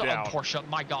 you live So, down. Porsche,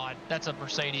 my God. That's a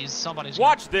Mercedes. Somebody's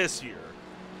Watch this here.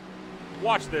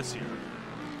 Watch this here.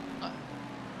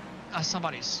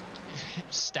 Somebody's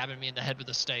stabbing me in the head with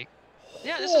a stake.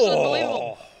 Yeah, this is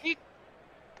unbelievable. He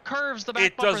curves the back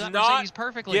It bumper does that not Mercedes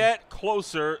perfectly. get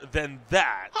closer than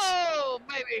that. Oh,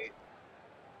 baby.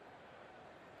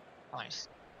 Nice.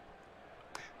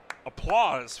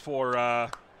 Applause for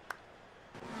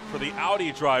the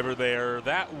Audi driver there.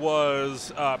 That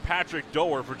was Patrick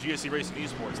Doer for GSC Racing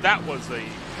Esports. That was a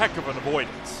heck of an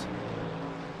avoidance.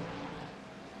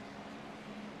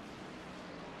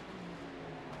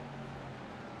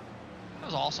 That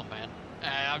was awesome, man.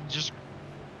 I'm just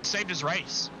saved his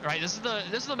race, right? This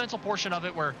is the mental portion of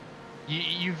it where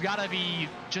you've got to be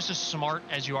just as smart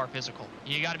as you are physical.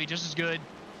 You got to be just as good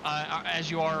as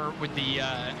you are with the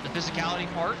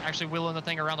physicality part, actually wheeling the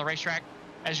thing around the racetrack,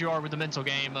 as you are with the mental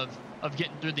game of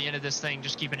getting through the end of this thing,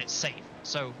 just keeping it safe.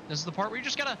 So this is the part where you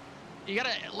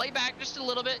gotta lay back just a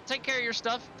little bit, take care of your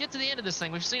stuff, get to the end of this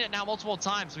thing. We've seen it now multiple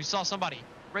times. We saw somebody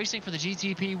racing for the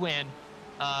GTP win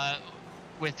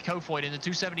with Kofoid in the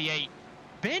 278.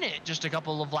 Bennett just a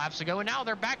couple of laps ago, and now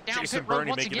they're back down Jason pit road Burney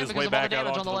once making again his because way of all the back out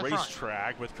damage onto on the the left front.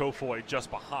 racetrack with Kofoid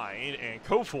just behind, and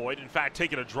Kofoid, in fact,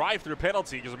 taking a drive-through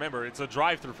penalty, because remember, it's a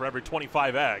drive-through for every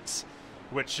 25X,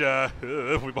 which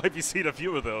we might be seeing a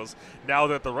few of those now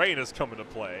that the rain has come into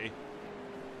play.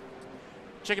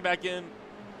 Check it back in.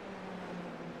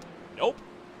 Nope.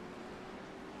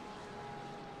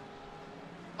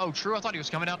 Oh, true. I thought he was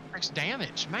coming out next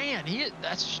damage. Man,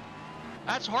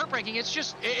 that's heartbreaking. It's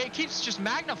just it keeps just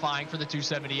magnifying for the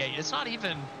 278. It's not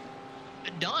even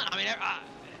done. I mean,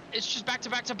 it's just back to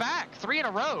back to back, 3 in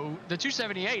a row. The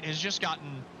 278 has just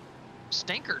gotten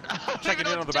stinkered. Checking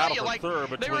in on the battle for third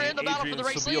between they were in the battle for the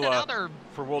race lead, and now they're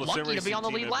for World of Sim lucky to be Racing on the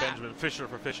team lead and lap. Benjamin Fisher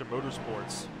for Fisher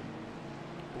Motorsports.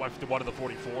 151 of the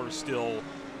 44 is still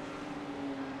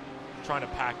trying to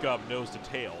pack up nose to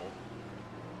tail.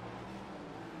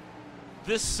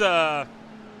 This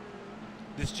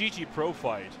GT Pro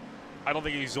fight, I don't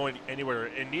think he's going anywhere,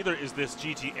 and neither is this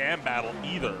GTM battle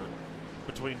either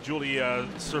between Giulia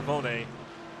Cervone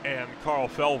and Carl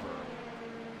Felver.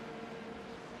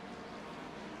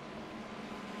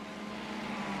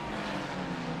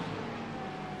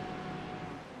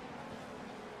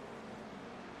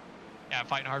 Yeah,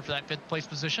 fighting hard for that 5th place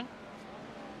position.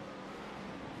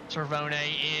 Cervone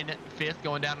in 5th,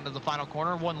 going down into the final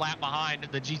corner, 1 lap behind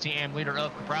the GTM leader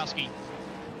of Kaprowski.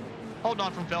 Holding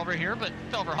on from Felver here, but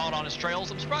Felver hauled on his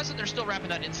trails. I'm surprised that they're still wrapping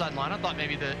that inside line. I thought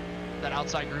maybe that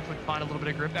outside group would find a little bit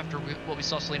of grip after what we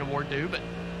saw Selena Ward do, but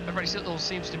everybody still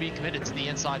seems to be committed to the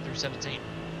inside through 17.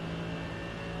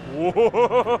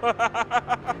 Whoa.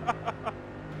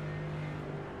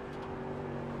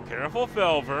 Careful,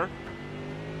 Felver.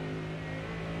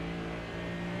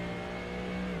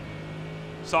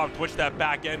 Saw him twitch that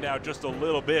back end out just a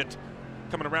little bit,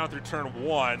 coming around through turn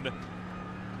 1.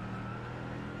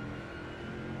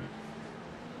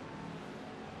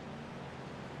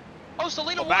 Oh,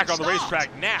 Selena back Ward on the stopped.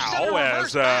 racetrack now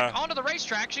as back onto the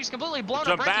racetrack. She's completely blown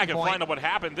jump up back and point. find out what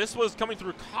happened. This was coming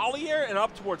through Collier and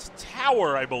up towards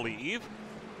Tower, I believe.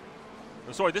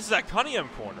 Oh, sorry, this is at Cunningham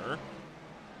corner.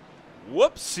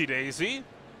 Whoopsie daisy.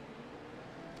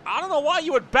 I don't know why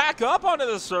you would back up onto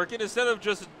the circuit instead of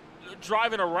just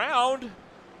driving around.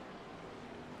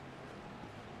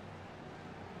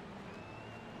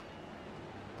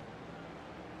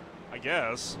 I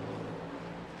guess.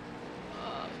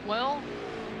 Well,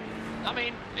 I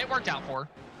mean, it worked out for her.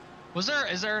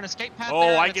 Is there an escape path there?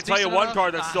 Oh, I can tell you one enough?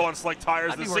 car that's still on slick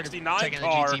tires, the 69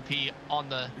 car. The GTP on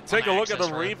the Take a look at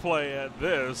the road. replay at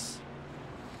this.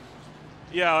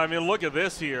 Yeah, I mean, look at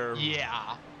this here.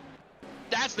 Yeah.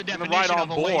 That's the right definition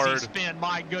on of a lazy board. spin,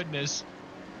 my goodness.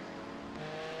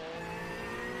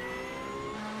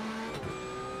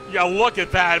 Yeah, look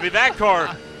at that. I mean, that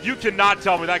car, you cannot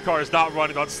tell me that car is not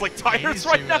running on slick tires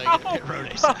right now. Pit road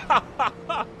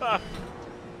ASAP.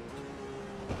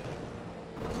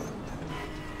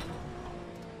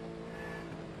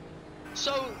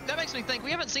 So that makes me think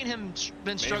we haven't seen him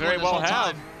been struggling very this well whole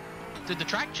have. time. Did the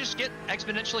track just get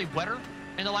exponentially wetter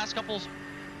in the last couple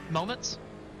moments?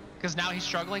 Because now he's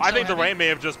struggling. I think the rain may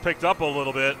have just picked up a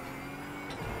little bit.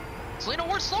 Selena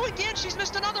Ward slow again. She's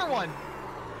missed another one.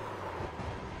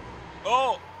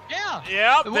 Oh. Yeah.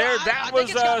 Yeah, Well, there. I That think was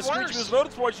it's gotten Screech worse.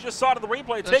 Motorsports. You just saw it in the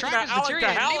replay, The taking track out is Alec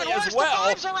deteriorating. Kahale Even worse, as the well.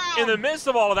 fives around. In the midst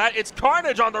of all of that, it's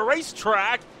carnage on the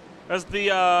racetrack as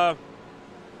the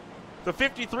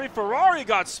 53 Ferrari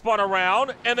got spun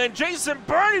around, and then Jason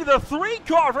Burney, the 3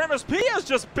 car for MSP, has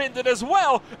just bended as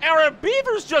well. Aaron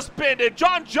Beaver's just bended.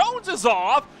 John Jones is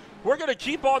off. We're going to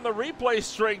keep on the replay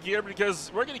string here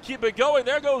because we're going to keep it going.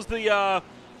 There goes the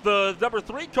number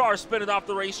 3 car spinning off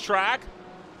the racetrack.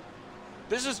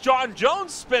 This is John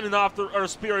Jones spearing off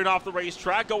the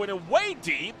racetrack, going in way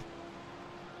deep.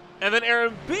 And then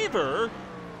Aaron Beaver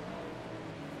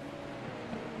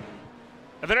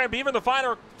And then even the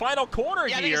final corner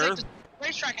here. The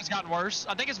racetrack has gotten worse.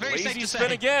 I think it's very safe to say.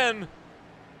 Spin again.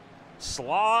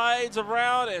 Slides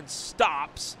around and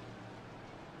stops.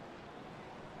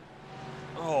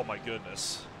 Oh my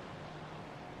goodness.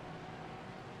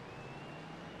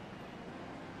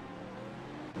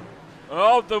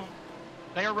 Oh,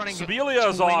 they are running.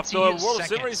 Sebelia's off. The World of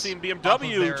Sim Racing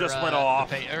BMW just went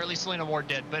off. Or at least Selena Ward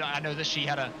did, but I know that she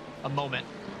had a moment.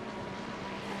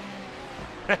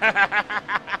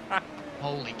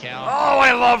 Holy cow. Oh,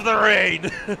 I love the rain.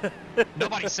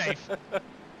 Nobody's safe.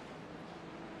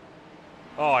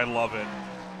 Oh, I love it.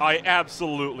 I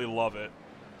absolutely love it.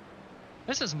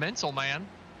 This is mental, man.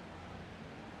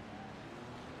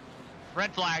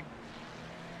 Red flag.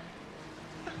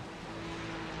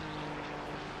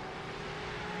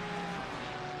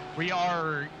 We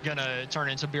are going to turn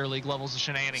into beer league levels of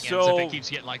shenanigans if it keeps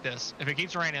getting like this. If it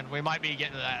keeps raining, we might be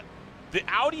getting to that. The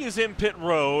Audi is in pit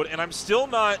road, and I'm still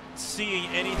not seeing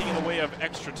anything in the way of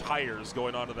extra tires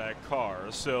going onto that car.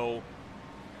 So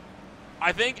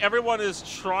I think everyone is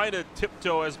trying to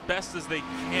tiptoe as best as they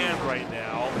can right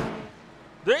now.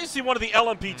 There you see one of the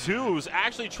LMP2s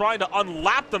actually trying to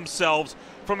unlap themselves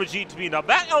from a GTP. Now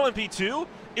that LMP2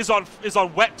 is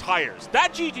on wet tires.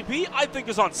 That GTP, I think,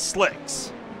 is on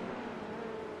slicks.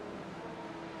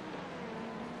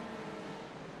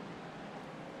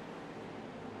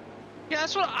 Yeah,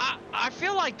 that's what I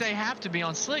feel like they have to be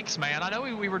on slicks, man. I know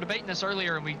we were debating this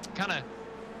earlier, and we kind of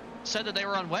said that they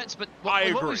were on wets, but what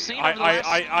we've seen over the last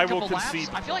couple laps,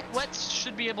 I feel like wets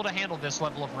should be able to handle this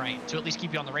level of rain to at least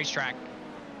keep you on the racetrack.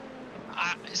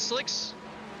 Slicks,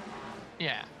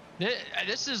 yeah,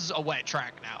 this is a wet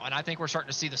track now, and I think we're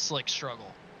starting to see the slicks struggle.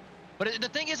 But the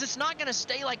thing is, it's not going to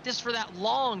stay like this for that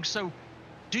long, so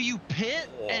do you pit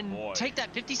take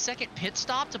that 50-second pit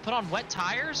stop to put on wet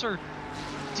tires, or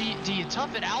do you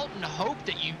tough it out and hope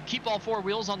that you keep all four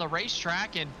wheels on the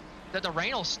racetrack and that the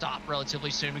rain will stop relatively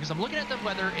soon? Because I'm looking at the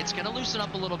weather, it's going to loosen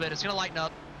up a little bit, it's going to lighten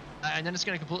up, and then it's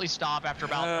going to completely stop after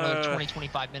about another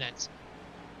 20-25 minutes.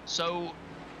 So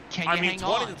can you hang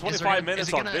on? 20 to 25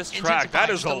 minutes on this track, that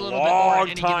is a long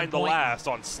time to last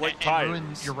on slick tires.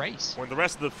 Ruin your race. When the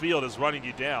rest of the field is running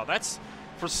you down. That's,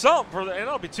 for the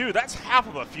NLP2, that's half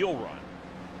of a fuel run.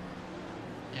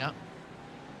 Yeah.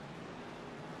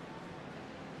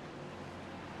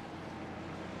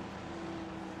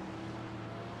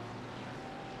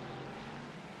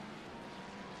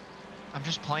 I'm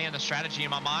just playing the strategy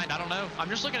in my mind. I don't know. I'm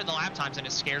just looking at the lap times, and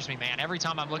it scares me, man. Every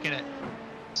time I'm looking at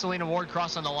Selena Ward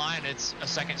crossing the line, it's a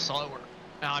second slower.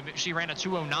 Now, she ran a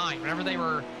 2:09. Whenever they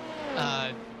were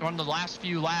on the last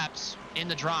few laps in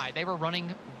the dry, they were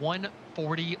running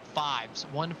 1:45s,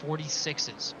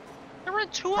 1:46s. They were in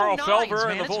 2:09s, Carl Felber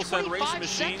man. and the full set racing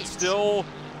machine seconds. still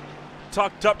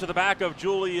tucked up to the back of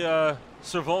Julia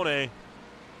Cervone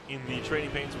in the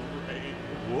training paints.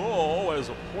 Whoa, as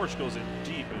a Porsche goes in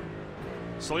deep.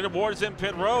 Selena Ward is in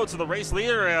pit road, so the race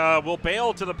leader will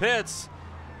bail to the pits.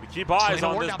 We keep eyes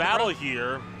on this battle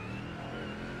here.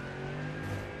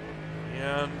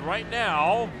 And right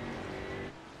now,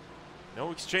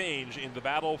 no exchange in the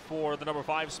battle for the number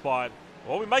 5 spot.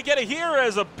 Well, we might get it here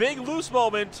as a big loose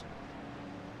moment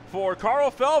for Carl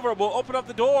Felber. Will open up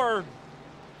the door.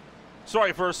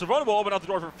 Sorry, for Cervone will open up the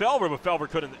door for Felber, but Felber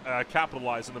couldn't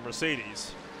capitalize in the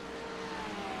Mercedes.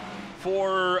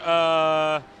 For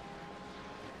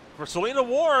Selena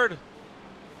Ward,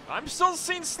 I'm still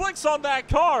seeing slicks on that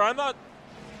car. I'm not.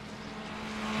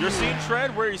 You're seeing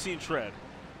tread? Where are you seeing tread?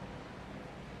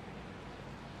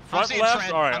 Front left?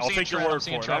 Tread. All right, I'll take your word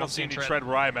for it. I don't see any tread. tread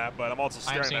where I'm at, but I'm also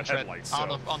staring at headlights.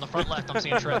 So. On the front left, I'm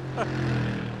seeing tread.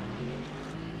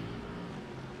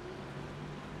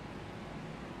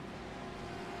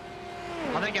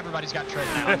 I think everybody's got tread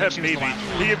now. Maybe.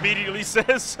 He immediately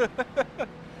says.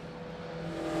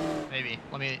 Maybe.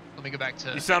 Let me go back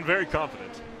to. You sound very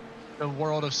confident. The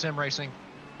world of sim racing.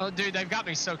 Oh, dude, they've got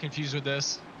me so confused with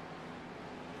this.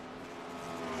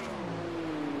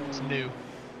 It's new.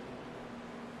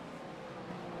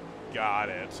 Got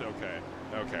it. Okay.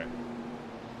 Okay.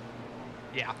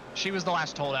 Yeah, she was the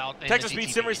last holdout. Texas beat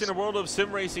Sim Racing, the World of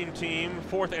Sim Racing team,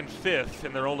 4th and 5th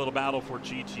in their own little battle for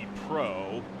GT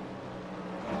Pro.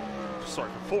 Sorry,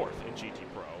 for 4th in GT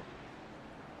Pro.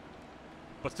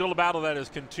 But still a battle that is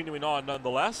continuing on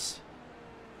nonetheless.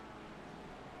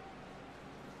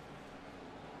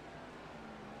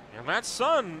 And that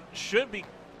sun should be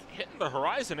hitting the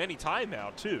horizon any time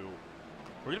now, too.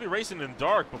 We're going to be racing in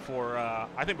dark before,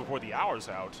 I think before the hour's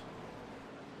out.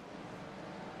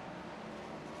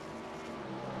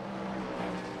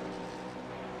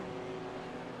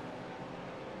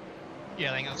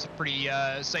 Yeah, I think that's a pretty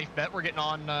safe bet. We're getting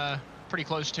on pretty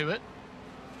close to it.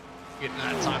 getting to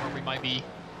that time where we might be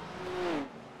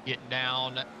getting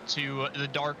down to the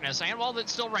darkness. And while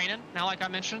it's still raining, now like I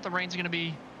mentioned, the rain's going to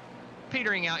be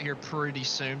petering out here pretty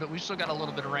soon, but we've still got a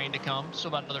little bit of rain to come. Still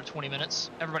about another 20 minutes.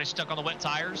 Everybody's stuck on the wet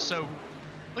tires. So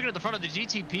looking at the front of the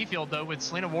GTP field, though, with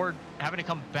Selena Ward having to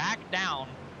come back down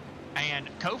and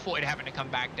Kofoid having to come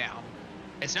back down,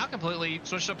 it's now completely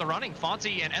switched up the running.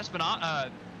 Fonzie and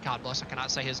God bless, I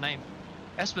cannot say his name.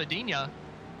 Espadinha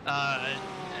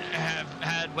have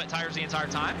had wet tires the entire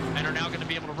time and are now going to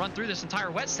be able to run through this entire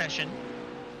wet session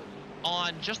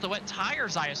on just the wet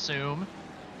tires, I assume,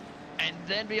 and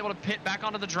then be able to pit back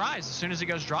onto the dries as soon as it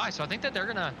goes dry. So I think that they're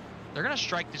gonna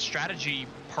strike this strategy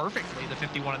perfectly, the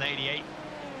 51 and the 88.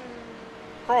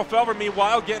 Carl Felver,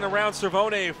 meanwhile, getting around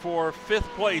Cervone for 5th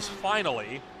place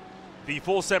finally. The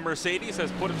full set Mercedes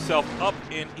has put himself up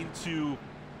and into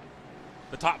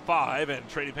the top 5, and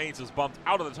Trading Paints has bumped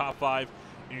out of the top 5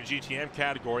 in your GTM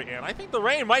category. And I think the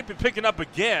rain might be picking up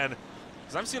again,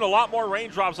 because I'm seeing a lot more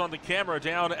raindrops on the camera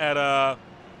down at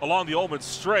along the Ullman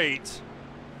Straight.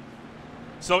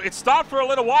 So it stopped for a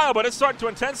little while, but it's starting to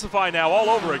intensify now all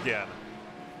over again.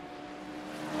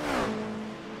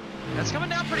 That's coming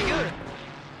down pretty good.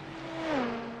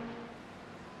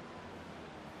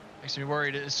 Makes me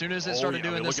worried. As soon as it started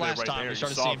doing this last time, we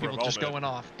started seeing people just going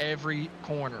off every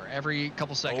corner, every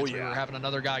couple seconds. We were having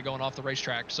another guy going off the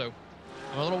racetrack, so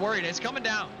I'm a little worried. It's coming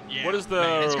down. Yeah, what is the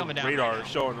radar right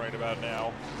showing right about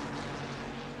now?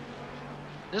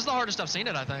 This is the hardest I've seen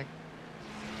it, I think.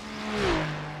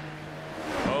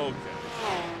 Okay.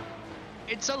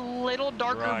 It's a little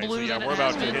darker blue than it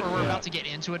has been, or we're about to get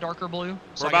into a darker blue.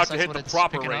 So we're about to hit the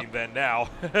proper rain then now.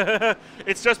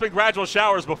 It's just been gradual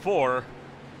showers before.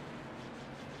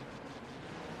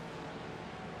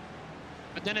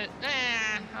 But then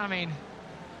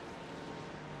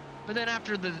but then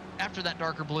after that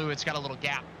darker blue, it's got a little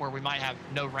gap where we might have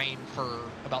no rain for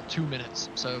about 2 minutes.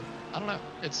 So I don't know.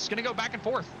 It's gonna go back and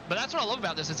forth. But that's what I love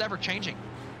about this. It's ever changing.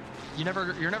 You're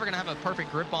never gonna have a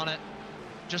perfect grip on it.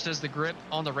 Just as the grip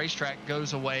on the racetrack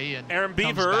goes away and Aaron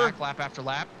Beaver comes back lap after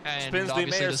lap, and spins the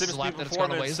Mayor Simmons Speed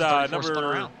Performance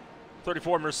number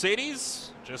 34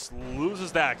 Mercedes just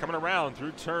loses that coming around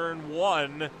through turn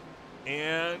 1,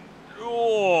 and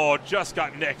just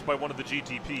got nicked by one of the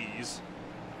GTPs.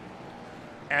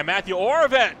 And Matthew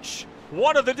Orovech,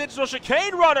 one of the digital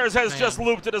chicane runners, has just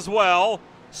looped it as well.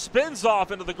 Spins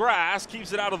off into the grass,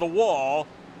 keeps it out of the wall,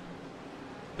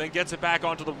 then gets it back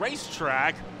onto the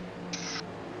racetrack.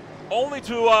 Only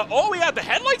to, we had the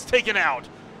headlights taken out.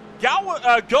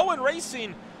 Goin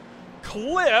Racing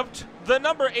clipped the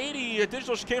number 80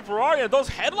 digital chicane Ferrari, and those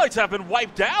headlights have been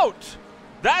wiped out.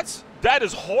 That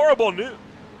is horrible news.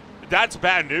 That's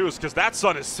bad news, because that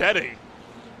sun is setting.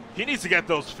 He needs to get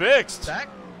those fixed.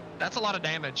 That's a lot of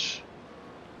damage.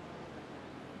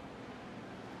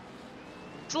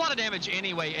 It's a lot of damage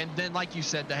anyway, and then like you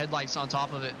said, the headlights on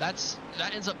top of it. That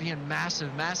ends up being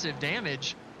massive, massive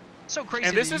damage. So crazy.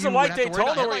 And this isn't like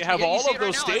Daytona where you have all of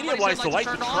those stadium lights to light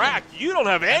the track. You don't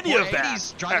have any of that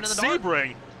at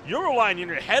Sebring. You're relying on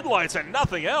your headlights and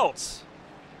nothing else.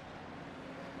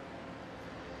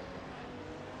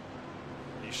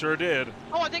 He sure did.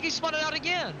 Oh, I think he spun it out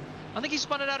again.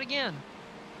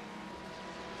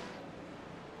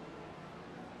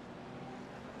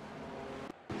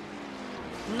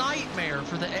 Nightmare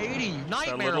for the 80.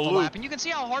 Nightmare of a lap. And you can see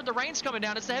how hard the rain's coming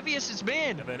down. It's the heaviest it's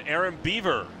been. And then Aaron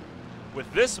Beaver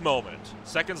with this moment.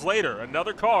 Seconds later,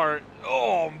 another car.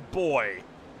 Oh, boy.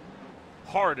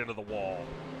 Hard into the wall.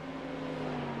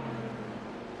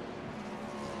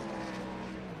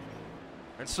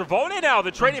 And Cervone now,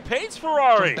 the Trading Paints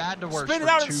Ferrari. Bad to worse spin it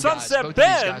out in Sunset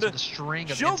Bend.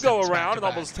 She'll go around and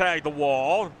almost tag the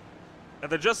wall.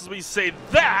 And then just as we say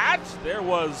that, there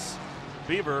was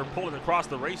Beaver pulling across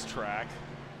the racetrack.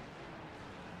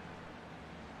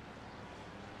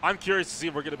 I'm curious to see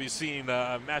if we're going to be seeing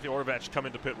Matthew Orovech come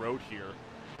into pit road here,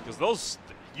 because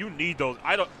you need those.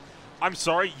 I'm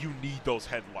sorry, you need those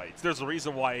headlights. There's a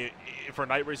reason why for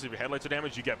night racing, if your headlights are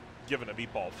damaged, you get given a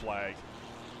meatball flag.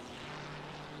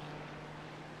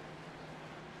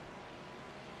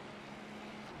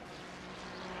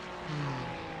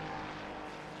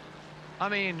 I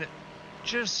mean,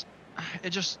 it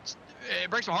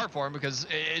breaks my heart for him, because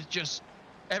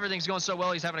everything's going so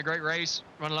well. He's having a great race,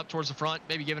 running up towards the front,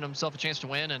 maybe giving himself a chance to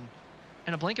win. And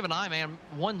in a blink of an eye, man,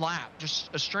 one lap, just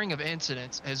a string of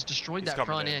incidents has destroyed that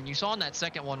front end. You saw in that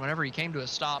second one, whenever he came to a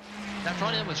stop, that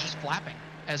front end was just flapping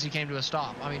as he came to a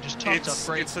stop. I mean, just tough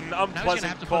brakes. It's an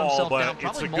unpleasant call, but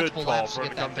it's a good call for him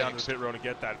to come down to the pit road and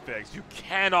get that fixed. You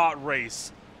cannot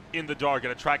race in the dark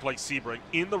at a track like Sebring,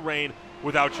 in the rain,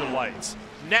 without your lights.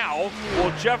 Now,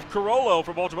 will Jeff Carollo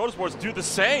from Ultra Motorsports do the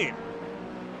same?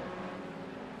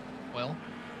 Well,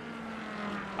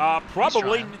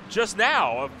 probably just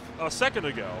now, a second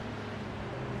ago.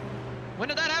 When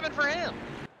did that happen for him?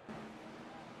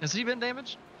 Has he been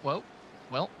damaged? Well.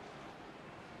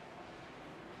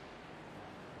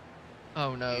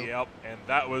 Oh no. Yep, and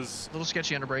that was a little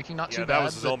sketchy under braking, not too bad. That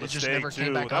was his own but it mistake just never too.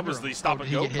 came back That was under the him. stop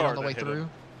and go He hit car on the way that hit through. him.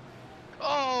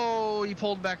 Oh, he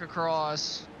pulled back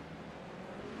across.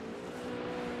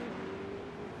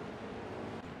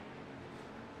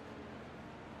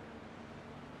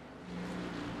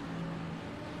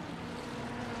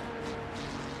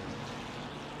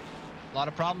 A lot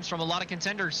of problems from a lot of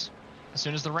contenders. As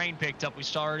soon as the rain picked up, we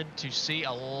started to see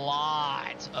a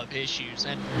lot of issues.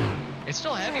 And it's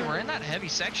still heavy. We're in that heavy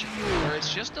section where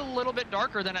it's just a little bit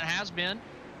darker than it has been.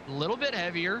 A little bit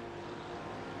heavier.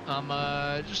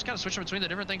 Just kind of switching between the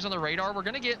different things on the radar. We're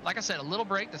going to get, like I said, a little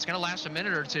break that's going to last a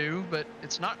minute or two, but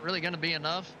it's not really going to be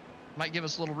enough. Might give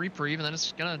us a little reprieve, and then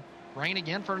it's going to rain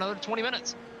again for another 20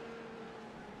 minutes.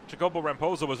 Jacopo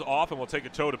Ramposa was off and will take a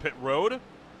tow to pit road.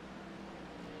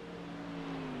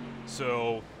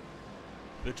 So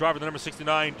the driver, the number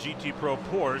 69 GT Pro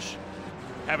Porsche,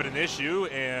 having an issue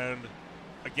and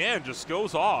again just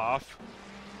goes off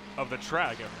of the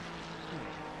track. And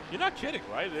you're not kidding,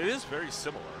 right? It is very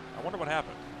similar. I wonder what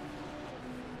happened.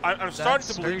 I'm starting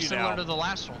to believe very you similar now to the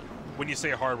last one. when you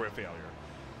say hardware failure.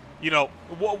 You know,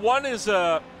 one's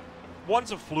a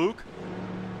fluke,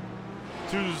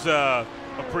 two's a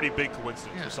pretty big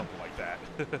coincidence or something like that.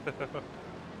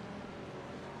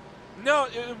 No,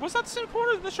 was that the same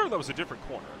corner? I'm sure that was a different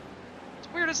corner.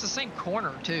 It's weird it's the same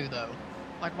corner, too, though.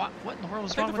 Like, what in the world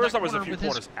was wrong with that? I think the first time was a few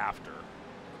corners after.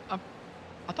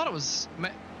 I thought it was...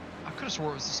 I could have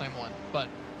swore it was the same one, but...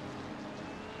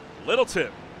 Little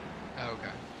tip. Oh,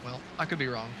 okay. Well, I could be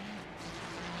wrong.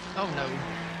 Oh, no.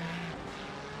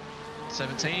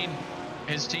 17.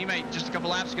 His teammate just a couple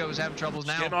laps ago was having troubles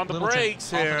now. Getting on the brakes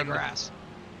here. Off in the grass.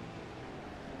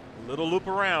 Little loop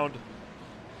around.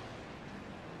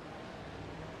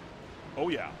 Oh,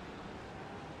 yeah.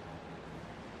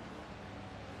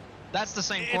 That's the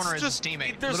same corner as his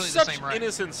teammate. There's literally such the same right.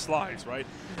 innocent slides, right?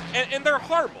 And they're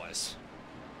harmless.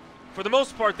 For the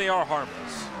most part, they are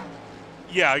harmless.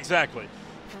 Yeah, exactly.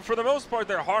 For the most part,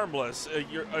 they're harmless.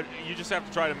 You just have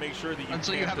to try to make sure that you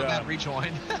until you have a bad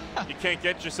rejoin. You can't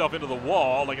get yourself into the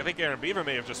wall. Like I think Aaron Beaver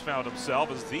may have just found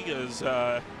himself as Ziga's,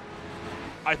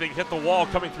 I think, hit the wall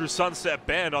coming through Sunset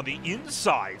Bend on the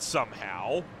inside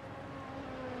somehow.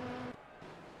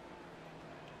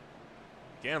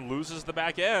 Again, loses the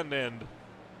back end, and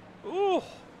ooh,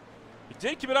 he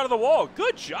did keep it out of the wall.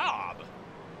 Good job.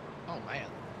 Oh man.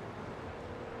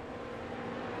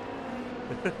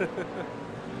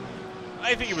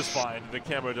 I think it was fine. The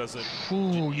camera doesn't.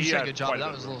 Ooh, you said good job.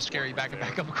 That was a little scary back and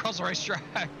back up across the racetrack.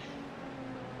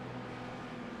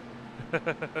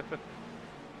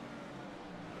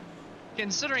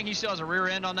 Considering he still has a rear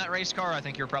end on that race car, I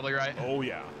think you're probably right. Oh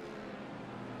yeah.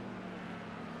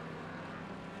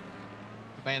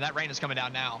 Man, that rain is coming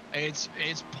down now. It's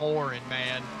pouring,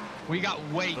 man. We got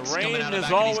weights coming out of the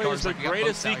back of these cars. The rain is always the like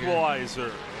greatest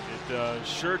equalizer. It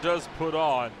sure does put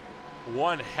on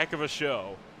one heck of a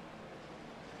show.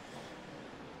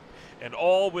 And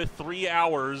all with 3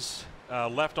 hours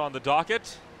left on the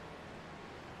docket.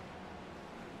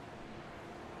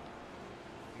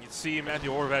 You can see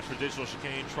Matthew Orvac for Digital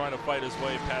Chicane trying to fight his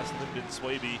way past Lyndon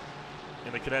Swaby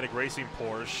in the Kinetic Racing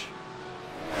Porsche.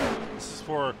 This is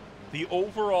for the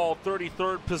overall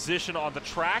 33rd position on the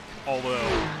track,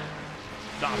 although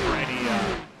not for any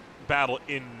battle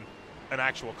in an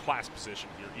actual class position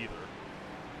here either.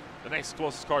 The next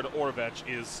closest car to Orvac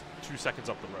is 2 seconds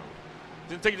up the road.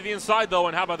 Didn't take it to the inside though,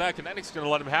 and how about that? Kinetic's going to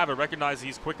let him have it. Recognize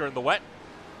he's quicker in the wet,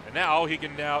 and now he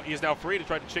is now free to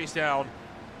try to chase down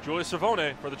Julius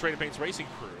Cervone for the Trading Paints Racing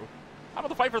crew. How about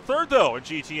the fight for third though in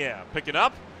GTM? Picking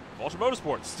up, Ultra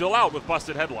Motorsports still out with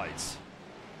busted headlights.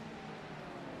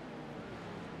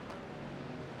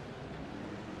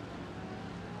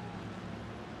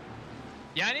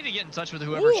 Yeah, I need to get in touch with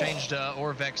whoever changed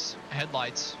Orvac's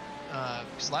headlights.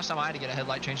 Because last time I had to get a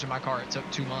headlight changed in my car, it took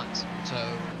 2 months.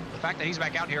 So the fact that he's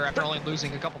back out here after only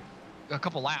losing a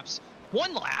couple laps,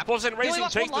 1 lap. Bullshit Racing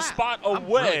takes the spot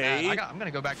away. Really I'm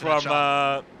gonna go back to that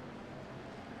shot.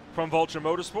 From Vulture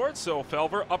Motorsports. So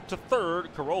Felver up to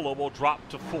 3rd. Corolla will drop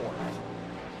to 4th.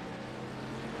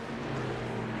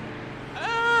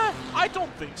 I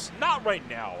don't think so. Not right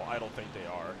now. I don't think they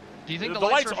are. Do you think the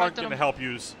lights aren't going to help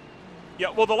you? Yeah,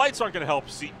 well, the lights aren't going to help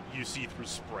you see through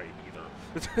spray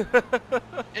either.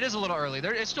 It is a little early.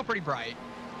 It's still pretty bright.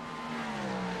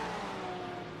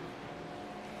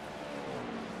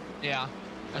 Yeah,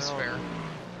 that's fair.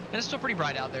 And it's still pretty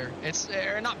bright out there. It's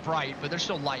not bright, but there's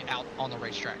still light out on the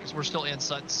racetrack because we're still in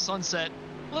sunset.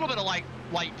 A little bit of light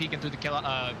peeking through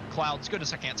the clouds.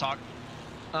 Goodness, I can't talk.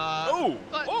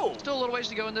 Still a little ways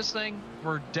to go in this thing.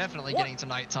 We're definitely getting to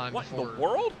nighttime before the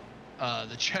world.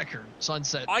 The checkered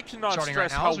sunset. I cannot starting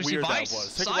stress right now. how As we weird see that Vice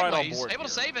was. Take sideways, a ride on board able to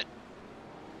save it.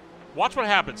 Watch what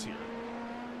happens here.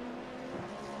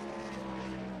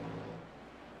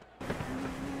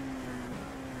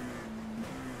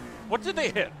 What did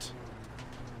they hit?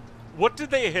 What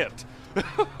did they hit?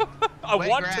 I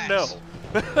want to know.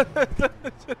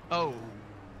 Oh.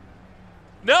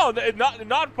 No,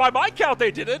 not by my count.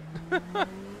 They didn't.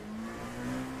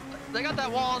 They got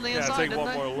that wall on the inside. Take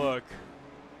one more look.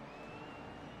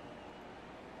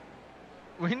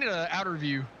 We need an outer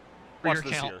view for Watch your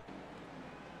this count. here.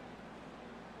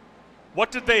 What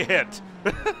did they hit?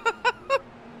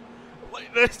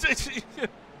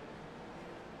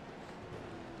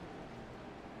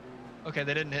 Okay,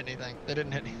 they didn't hit anything. They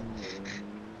didn't hit anything.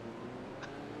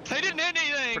 They didn't hit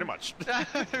anything. Pretty much.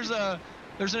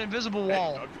 There's an invisible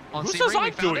wall on who Sebring. says I'm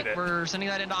We found doing it? We're sending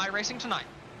that into iRacing tonight.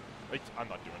 I'm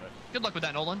not doing it. Good luck with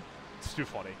that, Nolan. It's too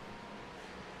funny.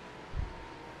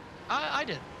 I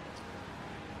did.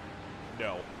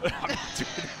 No, I'm not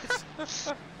doing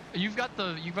this. You've got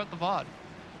the VOD.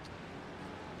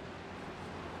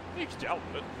 You can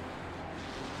download it.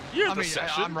 Here's the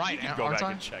session. I'm right. You can go back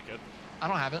and check it. I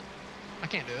don't have it. I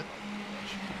can't do it.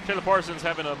 Taylor Parsons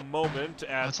having a moment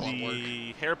at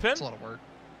the hairpin. That's a lot of work.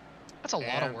 That's a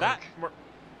lot of work.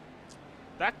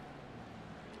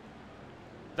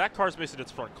 That car's missing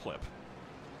its front clip.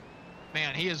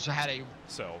 Man, he has had a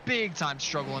big time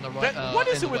struggle in the right. What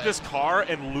is it with this car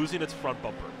and losing its front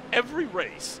bumper? Every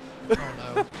race. Oh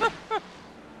no.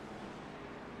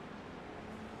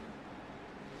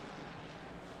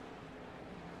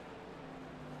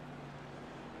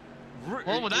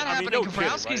 Well, with that happening,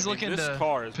 Kaprowski's looking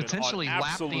to potentially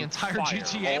lap the entire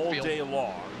GTA all field day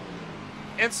long.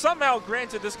 And somehow,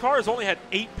 granted, this car has only had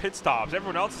 8 pit stops.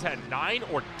 Everyone else has had 9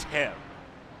 or 10.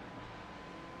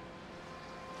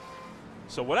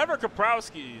 So whatever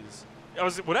Kaprowski's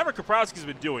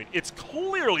been doing, it's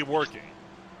clearly working.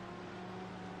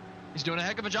 He's doing a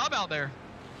heck of a job out there.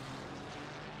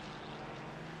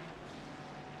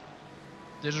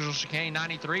 Digital Chicane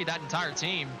 93, that entire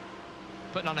team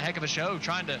putting on a heck of a show,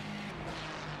 trying to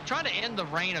end the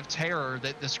reign of terror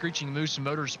that the Screeching Moose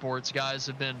Motorsports guys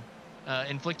have been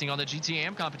inflicting on the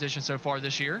GTAM competition so far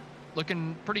this year.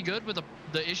 Looking pretty good with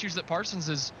the issues that Parsons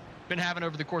has been having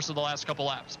over the course of the last couple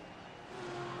laps.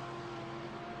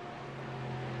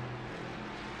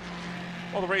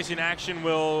 Well, the racing action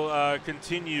will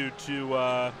continue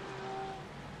to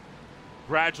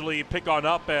gradually pick on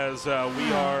up as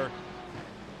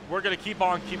we're going to keep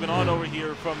on keeping on over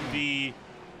here from the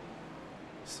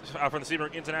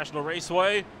Sebring International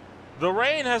Raceway. The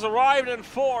rain has arrived in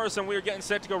force, and we are getting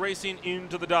set to go racing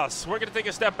into the dust. We're going to take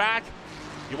a step back.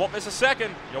 You won't miss a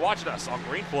second. You're watching us on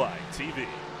Green Flag TV.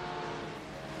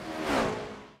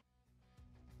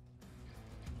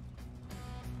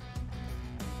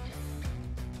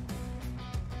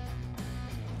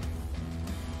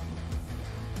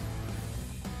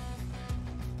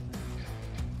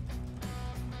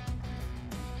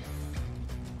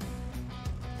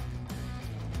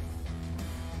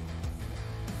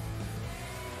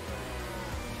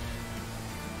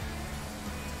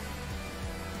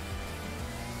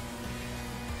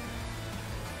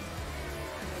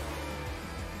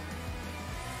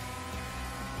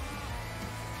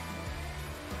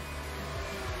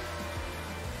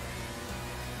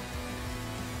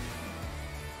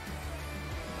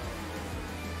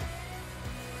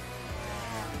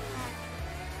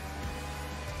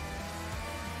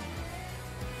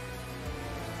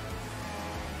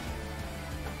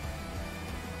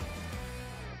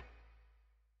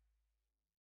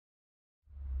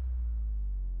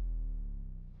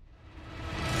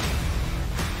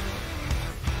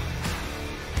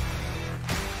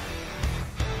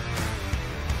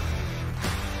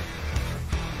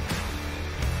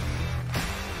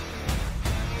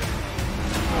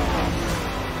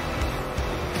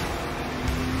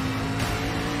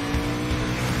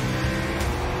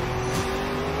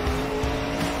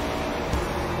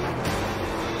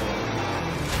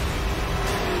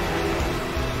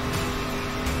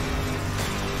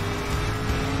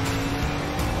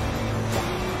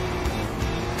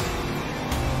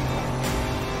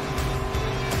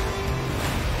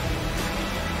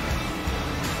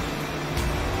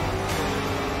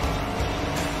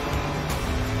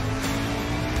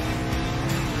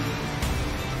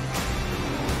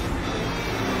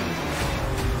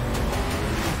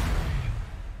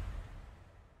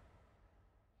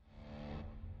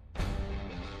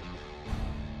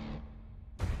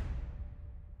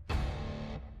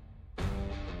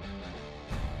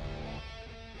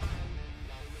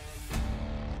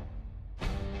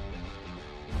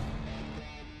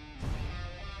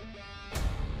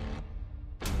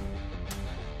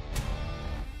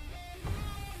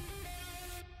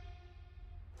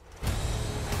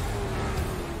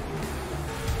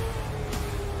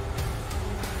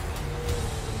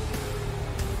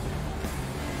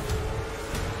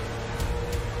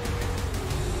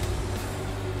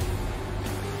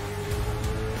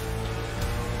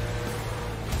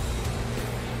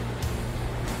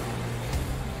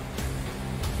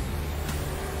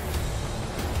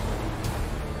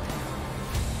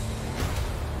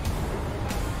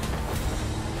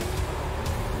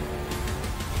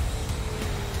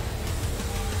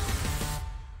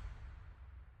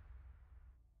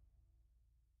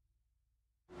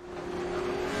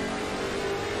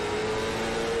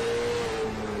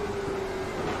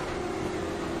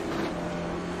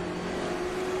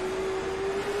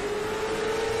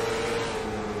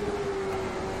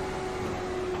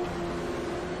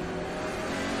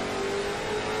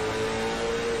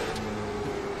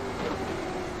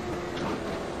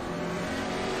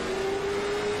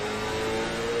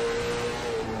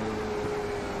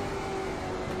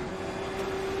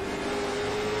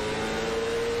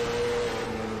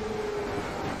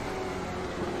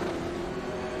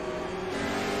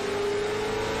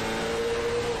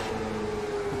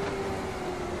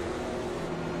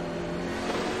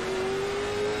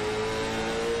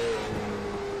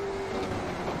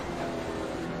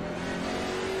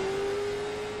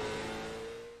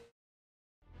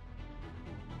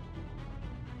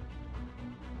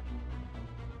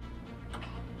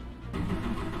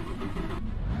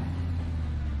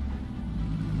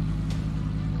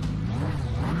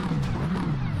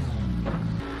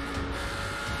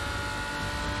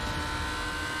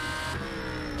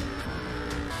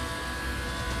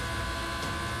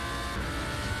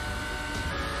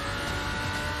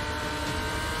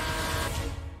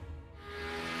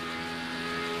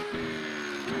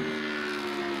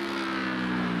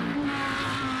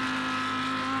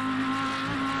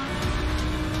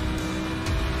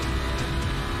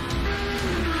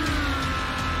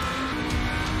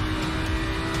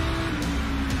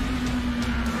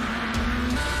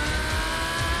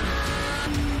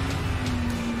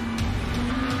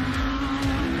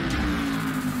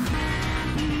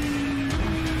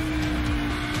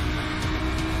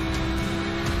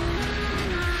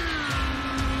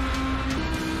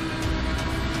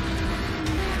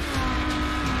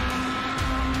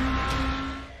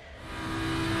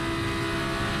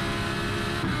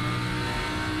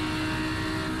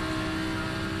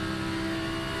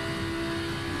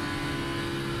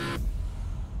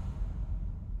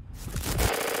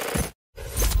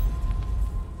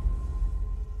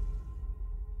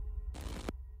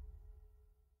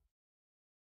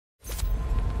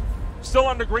 still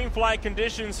under green flag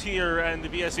conditions here in the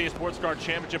VSCA Sports Car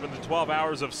Championship in the 12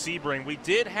 hours of Sebring. We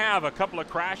did have a couple of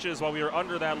crashes while we were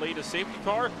under that latest safety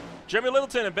car. Jeremy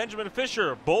Littleton and Benjamin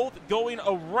Fisher both going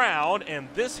around, and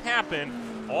this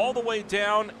happened all the way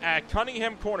down at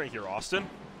Cunningham Corner here, Austin.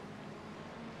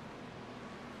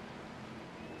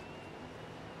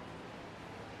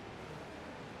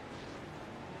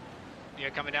 Yeah,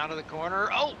 coming down to the corner.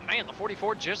 Oh, man, the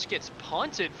 44 just gets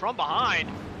punted from behind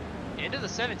into the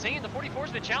 17. The 44's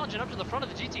been challenging up to the front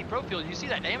of the GT Pro field. You see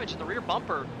that damage in the rear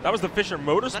bumper. That was the Fisher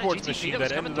Motorsports machine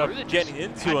that ended up getting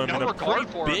into him in a pretty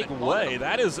big way.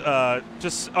 That is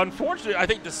just unfortunate, I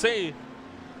think, to say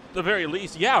the very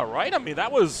least. Yeah, right? I mean,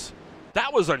 that was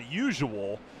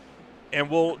unusual. And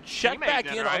we'll check back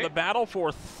in on the battle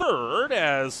for third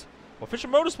as, well, Fisher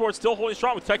Motorsports still holding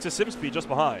strong with Texas SimSpeed just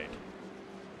behind.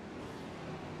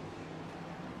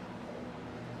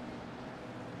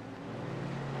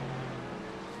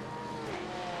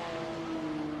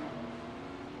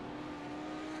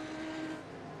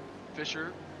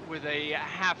 Fisher with a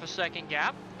half a second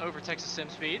gap over Texas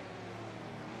SimSpeed.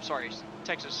 Sorry,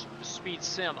 Texas Speed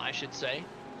Sim, I should say.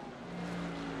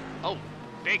 Oh,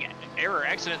 big error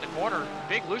exit in the corner.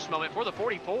 Big loose moment for the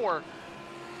 44.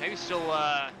 Maybe still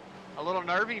a little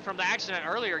nervy from the accident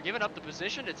earlier, giving up the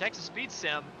position to Texas Speed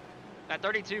Sim. That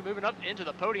 32 moving up into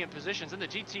the podium positions in the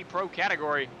GT Pro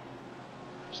category.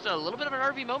 Just a little bit of a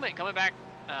nervy moment coming back,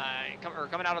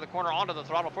 coming out of the corner onto the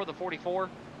throttle for the 44.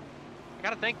 I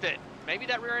gotta think that maybe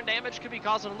that rear end damage could be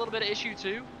causing a little bit of issue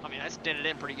too. I mean, that's dented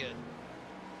in pretty good.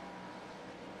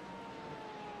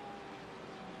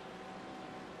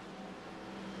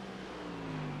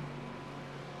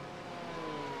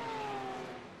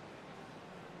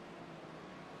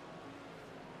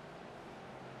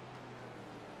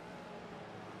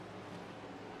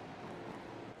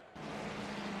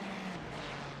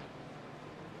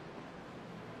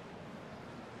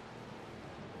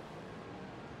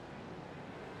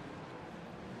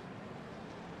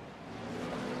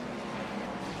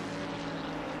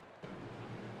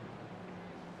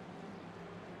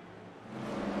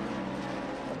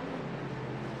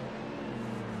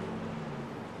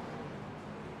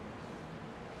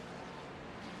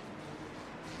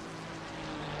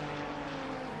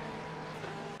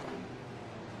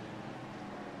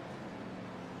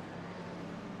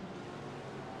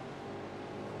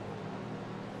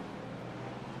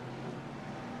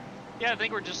 Yeah, I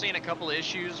think we're just seeing a couple of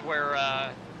issues where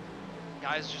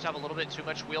guys just have a little bit too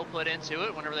much wheel put into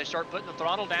it whenever they start putting the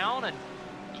throttle down, and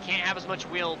you can't have as much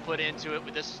wheel put into it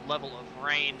with this level of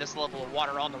rain, this level of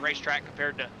water on the racetrack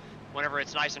compared to whenever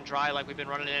it's nice and dry like we've been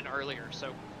running in earlier.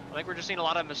 So I think we're just seeing a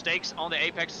lot of mistakes on the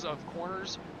apexes of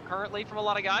corners currently from a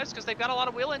lot of guys because they've got a lot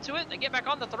of wheel into it. They get back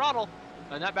on the throttle,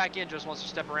 and that back end just wants to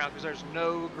step around because there's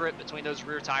no grip between those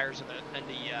rear tires and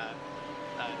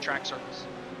the track surface.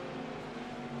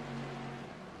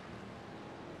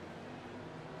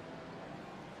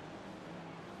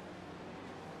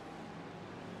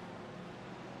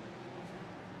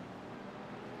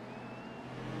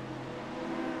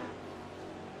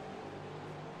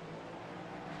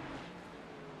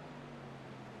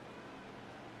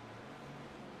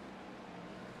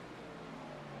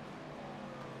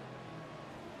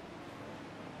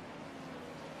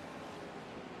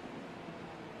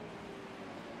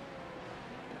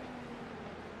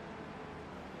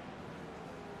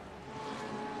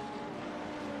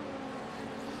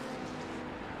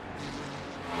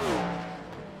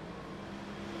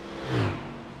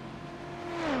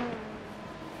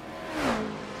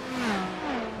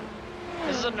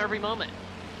 Every moment.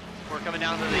 We're coming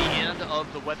down to the end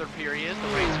of the weather period.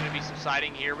 The rain's going to be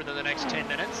subsiding here within the next 10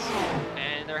 minutes,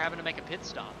 and they're having to make a pit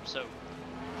stop. So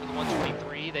for the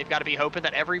 123, they've got to be hoping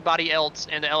that everybody else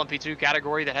in the LMP2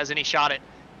 category that has any shot at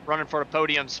running for a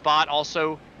podium spot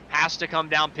also has to come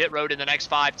down pit road in the next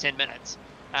 5-10 minutes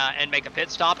and make a pit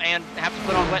stop and have to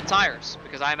put on wet tires,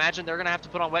 because I imagine they're going to have to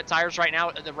put on wet tires right now.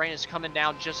 The rain is coming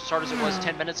down just as hard as it was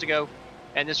 10 minutes ago.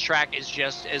 And this track is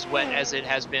just as wet as it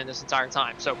has been this entire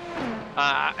time. So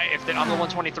if I'm the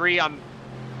 123, I'm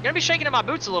going to be shaking in my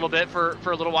boots a little bit for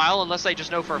a little while, unless they just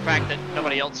know for a fact that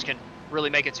nobody else can really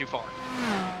make it too far.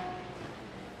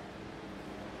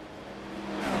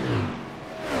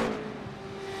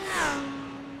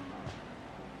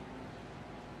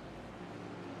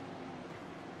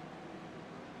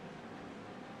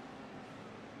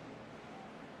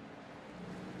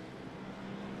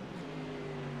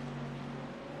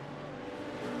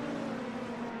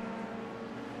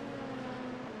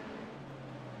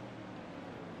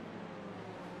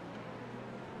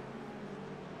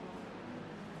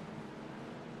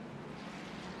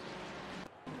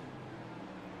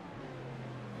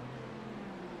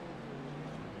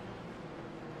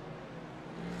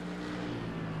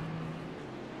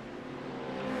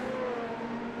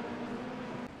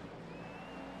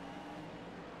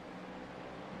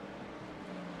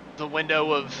 the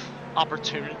window of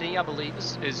opportunity, I believe,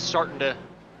 is starting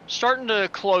to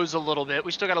close a little bit.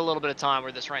 We still got a little bit of time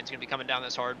where this rain's going to be coming down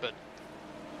this hard, but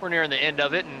we're nearing the end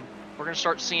of it, and we're going to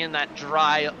start seeing that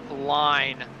dry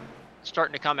line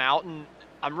starting to come out. And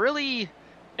I'm really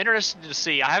interested to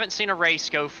see. I haven't seen a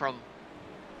race go from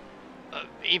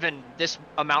even this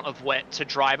amount of wet to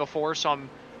dry before, so I'm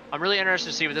really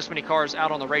interested to see with this many cars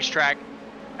out on the racetrack,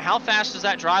 how fast does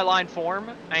that dry line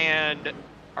form, and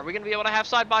are we going to be able to have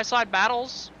side-by-side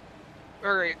battles,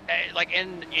 or like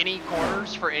in any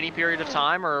corners for any period of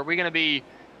time, or are we going to be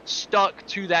stuck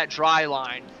to that dry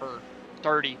line for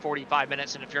 30, 45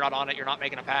 minutes, and if you're not on it, you're not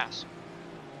making a pass?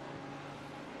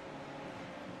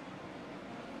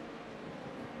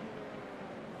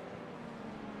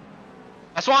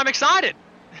 That's why I'm excited.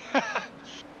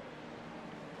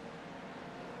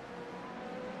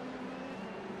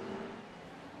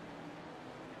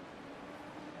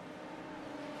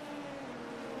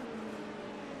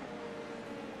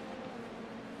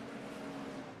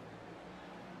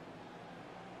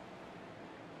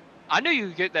 I knew you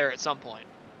could get there at some point.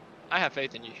 I have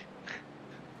faith in you.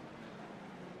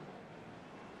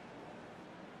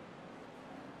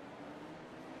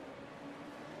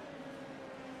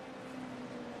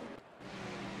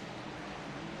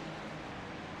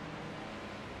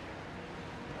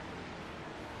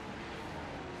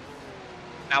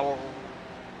 Now,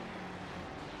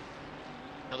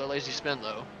 another lazy spin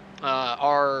though.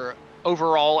 Our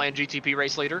overall and GTP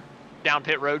race leader down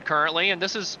pit road currently, and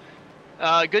this is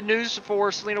good news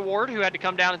for Selena Ward, who had to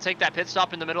come down and take that pit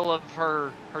stop in the middle of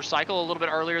her cycle a little bit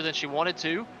earlier than she wanted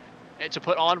to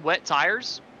put on wet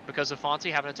tires because of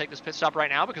Fonte having to take this pit stop right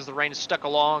now because the rain is stuck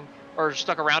around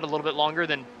a little bit longer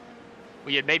than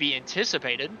we had maybe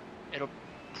anticipated. It'll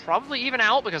probably even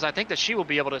out because I think that she will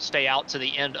be able to stay out to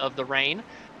the end of the rain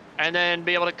and then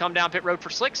be able to come down pit road for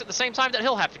slicks at the same time that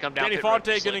he'll have to come down Danny pit road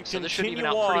Fonte for going slicks. to So this should continue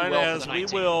even out pretty on well as for the we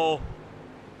 19. will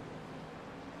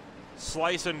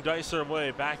slice and dice our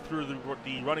way back through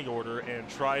the running order and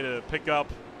try to pick up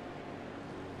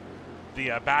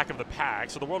the back of the pack.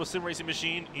 So the World of Sim Racing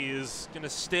Machine is going to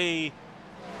stay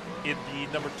in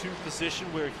the number 2 position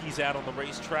where he's at on the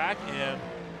racetrack, and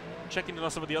checking in on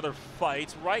some of the other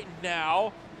fights. Right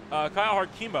now, Kyle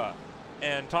Harkima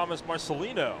and Thomas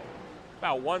Marcelino,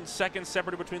 about 1 second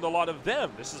separated between the lot of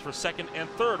them. This is for 2nd and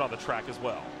 3rd on the track as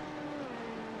well.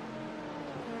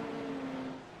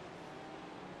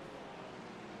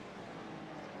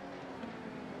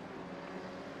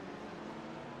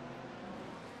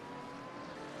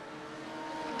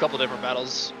 A couple different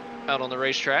battles out on the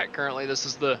racetrack. Currently, this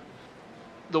is the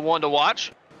one to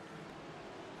watch.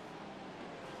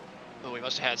 But we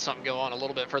must have had something go on a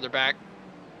little bit further back.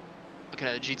 Looking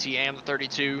at a GTM, the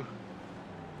 32.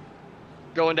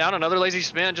 Going down, another lazy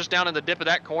spin just down in the dip of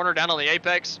that corner, down on the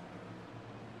apex.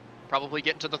 Probably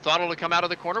getting to the throttle to come out of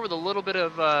the corner with a little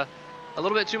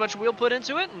bit too much wheel put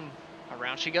into it, and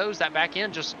around she goes. That back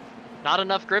end, just not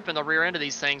enough grip in the rear end of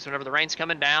these things whenever the rain's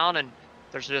coming down and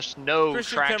there's just no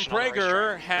Christian traction on the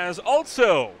Kempreger racetrack. has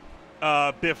also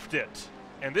biffed it.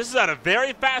 And this is at a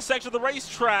very fast section of the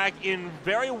racetrack in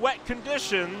very wet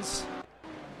conditions.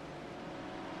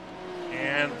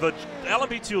 And the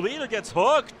LMP2 leader gets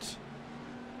hooked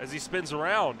as he spins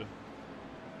around.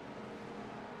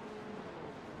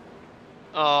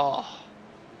 Oh.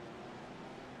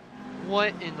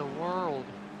 What in the world?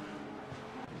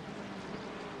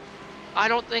 I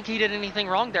don't think he did anything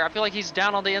wrong there. I feel like he's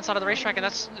down on the inside of the racetrack, and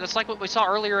that's like what we saw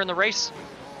earlier in the race.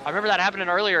 I remember that happening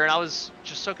earlier, and I was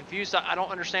just so confused. I don't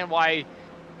understand why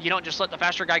you don't just let the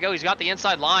faster guy go. He's got the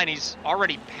inside line. He's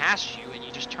already past you, and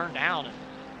you just turn down and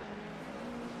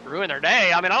ruin their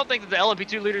day. I mean, I don't think that the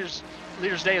LMP2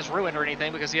 leader's day is ruined or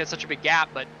anything because he had such a big gap,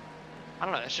 but I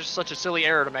don't know. It's just such a silly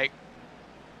error to make.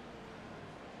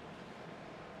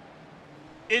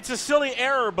 It's a silly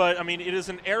error, but, I mean, it is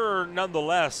an error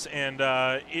nonetheless, and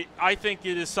I think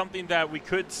it is something that we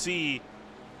could see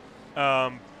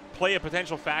play a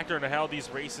potential factor into how these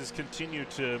races continue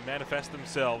to manifest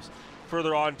themselves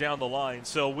further on down the line.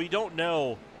 So we don't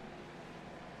know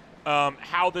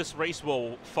how this race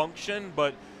will function,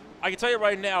 but I can tell you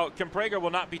right now, Kempreger will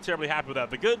not be terribly happy with that.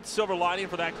 The good silver lining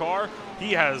for that car,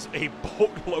 he has a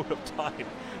boatload of time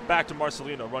back to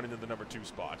Marcelino running in the number 2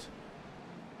 spot.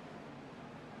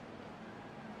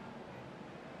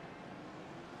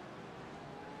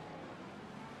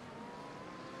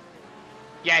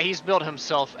 Yeah, he's built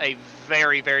himself a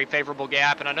very, very favorable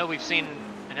gap, and I know we've seen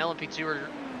an LMP2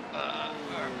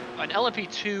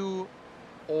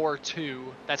 or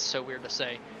 2, that's so weird to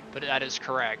say, but that is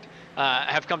correct,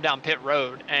 have come down pit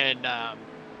road, and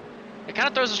it kind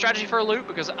of throws the strategy for a loop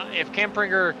because if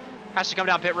Kempreger has to come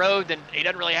down pit road, then he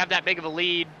doesn't really have that big of a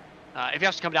lead. If he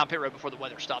has to come down pit road before the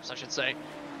weather stops, I should say,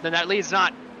 then that lead's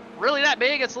not really that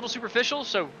big. It's a little superficial,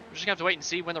 so we're just gonna have to wait and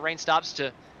see when the rain stops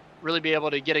to really be able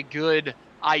to get a good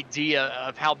idea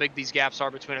of how big these gaps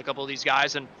are between a couple of these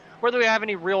guys and whether we have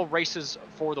any real races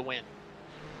for the win.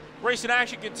 Racing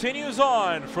action continues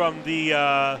on from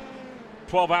the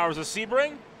 12 Hours of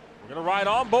Sebring. We're going to ride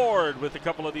on board with a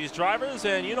couple of these drivers,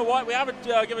 and you know what? We haven't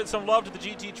given some love to the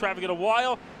GT traffic in a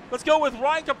while. Let's go with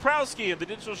Ryan Kaprowski in the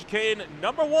Digital Chicane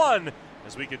 #1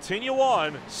 as we continue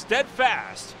on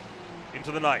steadfast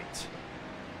into the night.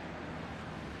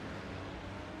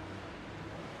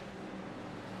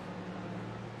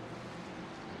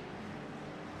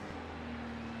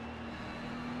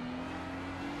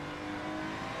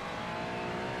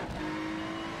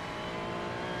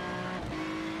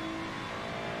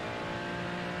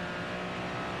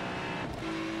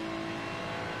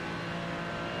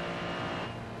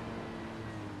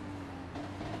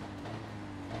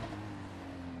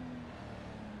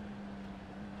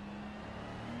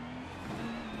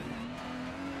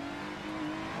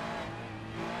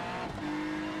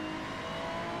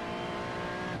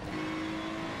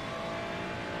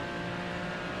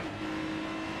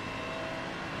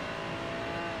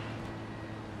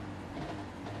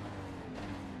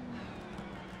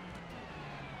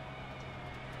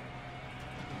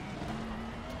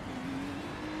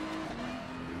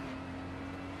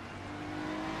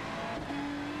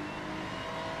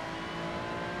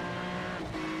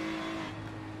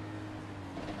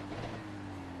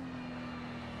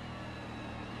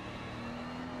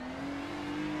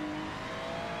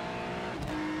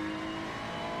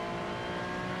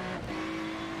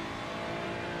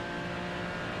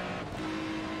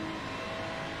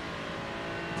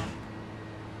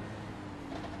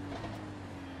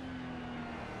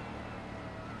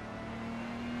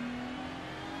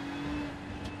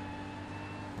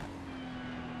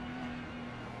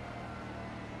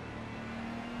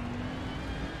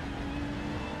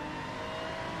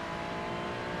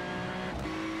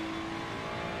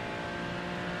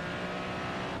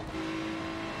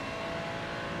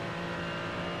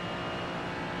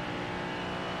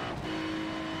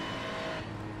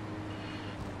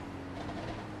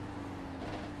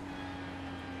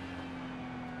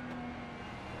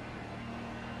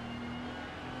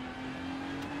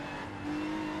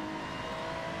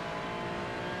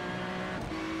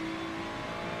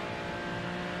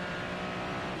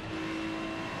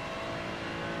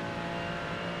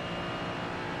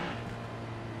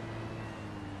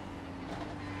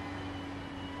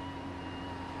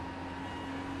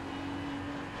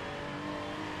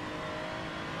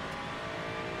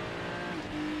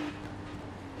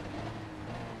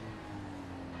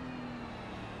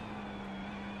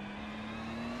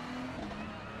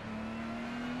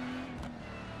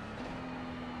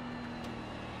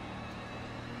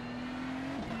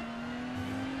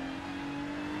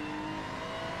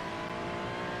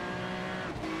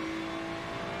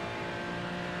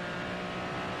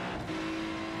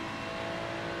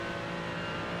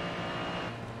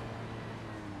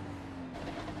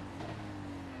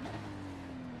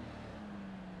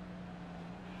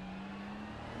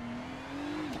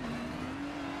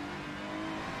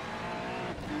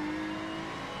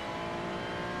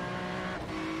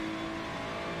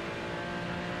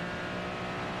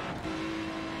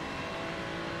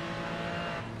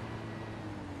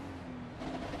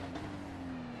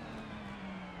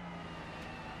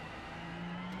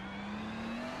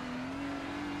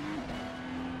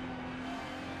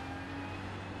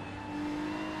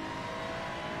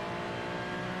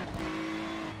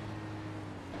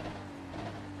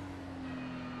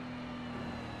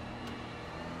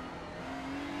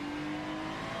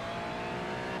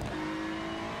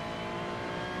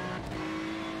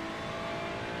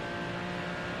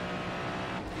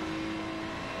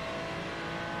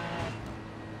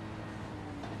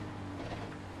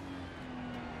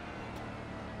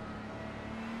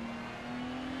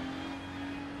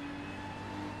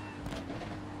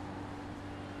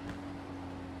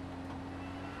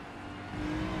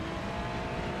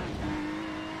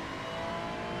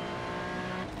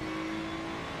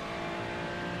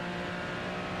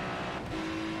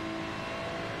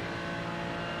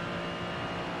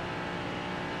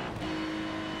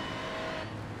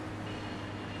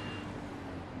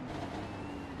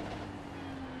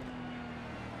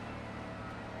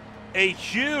 A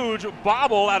huge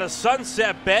bobble out of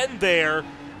Sunset Bend there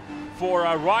for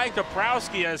Ryan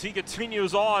Kaprowski as he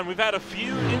continues on. We've had a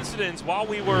few incidents while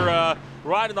we were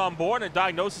riding on board and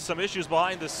diagnosing some issues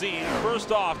behind the scenes.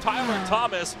 First off, Tyler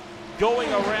Thomas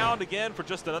going around again for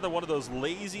just another one of those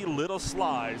lazy little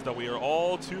slides that we are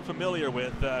all too familiar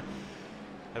with at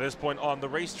this point on the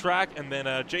racetrack. And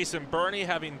then Jason Burney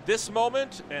having this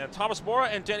moment, and Thomas Mora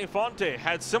and Danny Fonte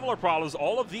had similar problems,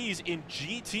 all of these in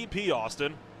GTP,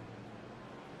 Austin.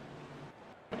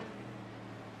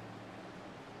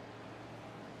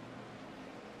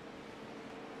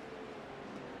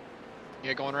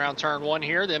 Yeah, going around turn 1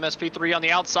 here, the MSP3 on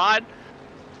the outside.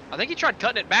 I think he tried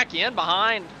cutting it back in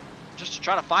behind just to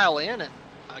try to file in, and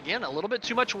again, a little bit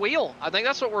too much wheel. I think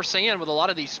that's what we're seeing with a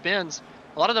lot of these spins.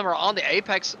 A lot of them are on the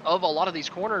apex of a lot of these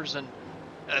corners, and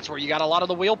that's where you got a lot of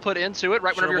the wheel put into it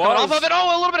right whenever you're coming off of it.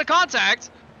 Oh, a little bit of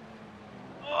contact.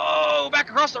 Oh, back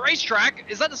across the racetrack.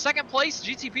 Is that the second place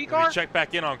GTP car? We check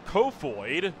back in on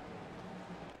Kofoid,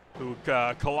 who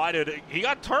collided. He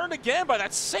got turned again by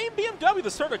that same BMW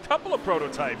that's turned a couple of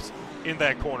prototypes in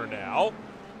that corner now.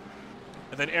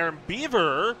 And then Aaron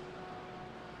Beaver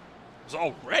is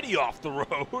already off the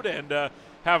road and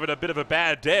having a bit of a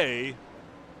bad day.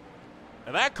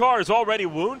 And that car is already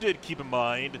wounded, keep in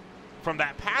mind, from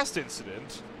that past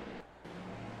incident.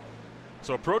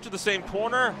 So approach to the same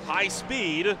corner, high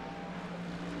speed.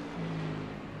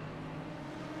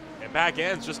 And back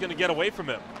end's just going to get away from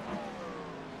him.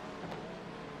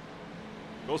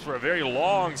 Goes for a very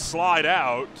long slide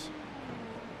out.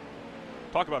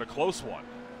 Talk about a close one.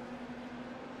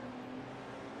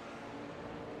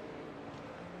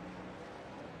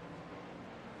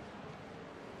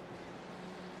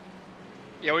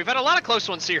 Yeah, we've had a lot of close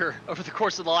ones here over the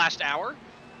course of the last hour.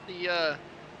 The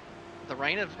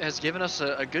rain has given us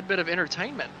a good bit of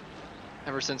entertainment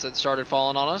ever since it started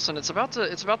falling on us, and it's about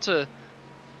to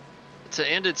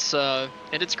end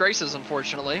its graces.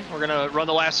 Unfortunately, we're gonna run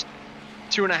the last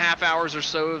 2.5 hours or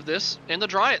so of this in the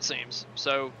dry, it seems.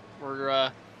 So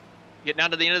we're getting down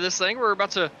to the end of this thing. We're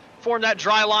about to form that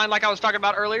dry line like I was talking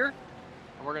about earlier,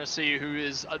 and we're gonna see who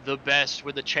is the best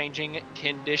with the changing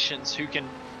conditions, who can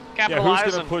capitalize. Yeah,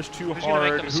 who's going to push too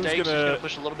hard? Who's going to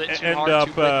push a little bit too end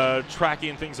hard, up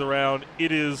tracking things around?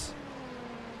 It is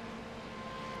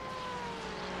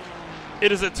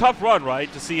a tough run, right,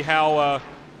 to see how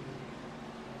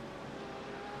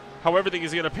everything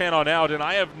is going to pan on out, and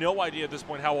I have no idea at this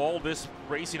point how all this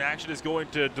racing action is going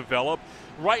to develop.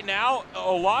 Right now,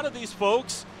 a lot of these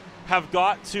folks have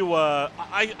got to,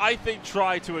 I think,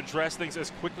 try to address things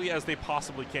as quickly as they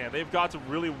possibly can. They've got to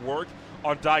really work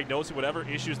on diagnosing whatever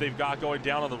issues they've got going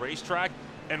down on the racetrack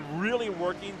and really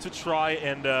working to try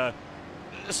and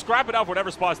scrap it out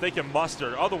whatever spots they can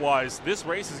muster. Otherwise, this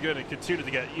race is going to continue to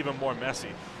get even more messy.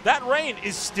 That rain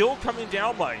is still coming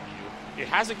down, mind you. It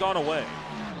hasn't gone away.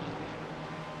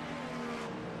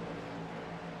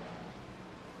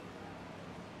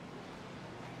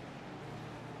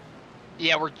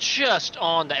 Yeah, we're just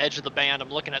on the edge of the band.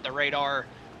 I'm looking at the radar.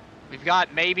 We've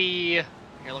got maybe,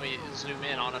 here, let me zoom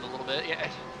in on it a little bit. Yeah,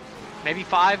 maybe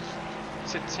 5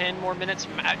 to 10 more minutes,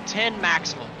 10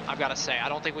 maximum, I've got to say. I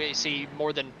don't think we see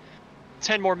more than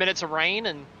 10 more minutes of rain.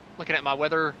 And looking at my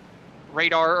weather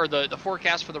radar, or the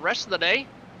forecast for the rest of the day,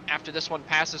 after this one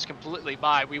passes completely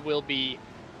by, we will be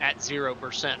at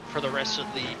 0% for the rest of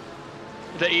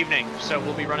the evening. So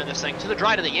we'll be running this thing to the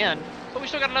dry to the end. But we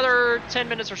still got another 10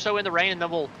 minutes or so in the rain, and then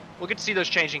we'll get to see those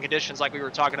changing conditions like we were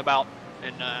talking about,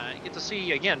 and get to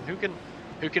see again who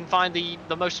can find the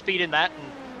most speed in that.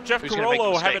 And Jeff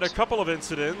Carollo having a couple of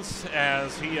incidents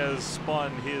as he has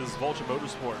spun his Vulture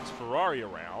Motorsports Ferrari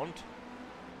around.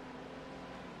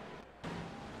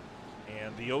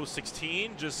 And the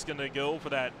 016 just going to go for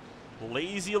that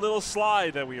lazy little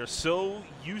slide that we are so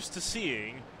used to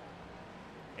seeing.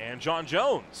 And John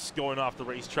Jones going off the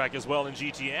racetrack as well in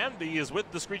GTM. He is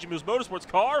with the Screeching Moose Motorsports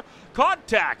car.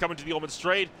 Contact coming to the Open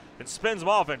Straight and spins him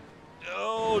off and,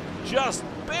 just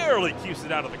barely keeps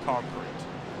it out of the concrete.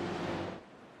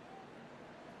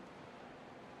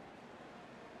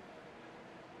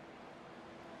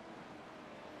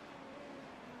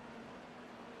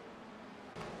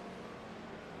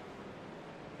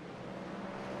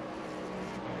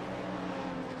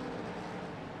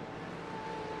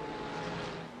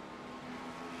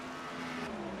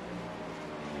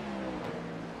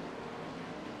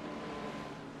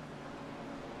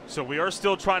 So we are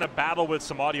still trying to battle with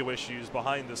some audio issues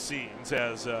behind the scenes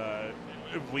as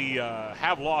we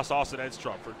have lost Austin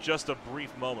Edstrom for just a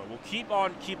brief moment. We'll keep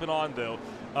on keeping on, though.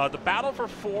 The battle for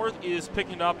fourth is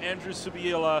picking up. Andrew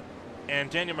Subiela and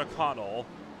Daniel McConnell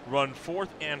run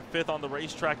fourth and fifth on the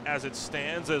racetrack as it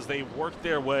stands, as they work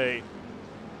their way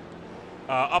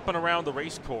up and around the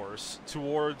race course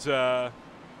towards the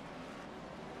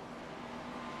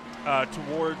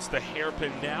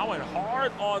hairpin now, and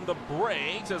hard on the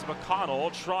brakes as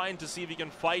McConnell trying to see if he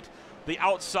can fight the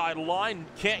outside line,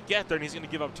 can't get there, and he's going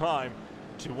to give up time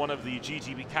to one of the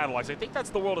GTB Cadillacs. I think that's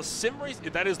the World of Sim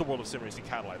Racing. That is the World of Sim Racing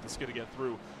Cadillac that's going to get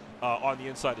through on the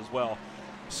inside as well.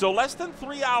 So less than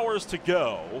 3 hours to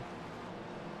go,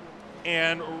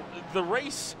 and the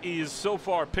race is so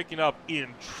far picking up in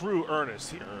true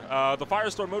earnest here. The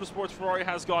Firestorm Motorsports Ferrari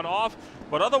has gone off,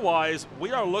 but otherwise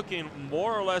we are looking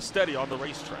more or less steady on the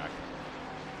racetrack.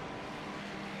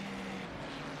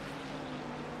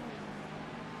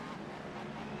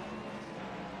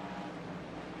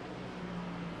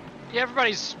 Yeah,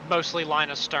 everybody's mostly line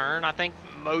astern. I think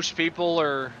most people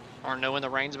are knowing the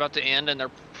rain's about to end, and they're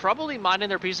probably minding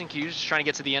their P's and Q's, just trying to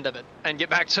get to the end of it and get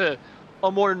back to a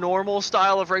more normal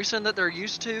style of racing that they're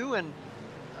used to. And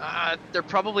they're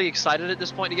probably excited at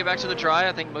this point to get back to the dry.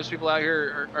 I think most people out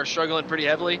here are struggling pretty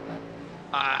heavily.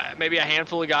 Maybe a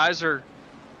handful of guys are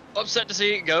upset to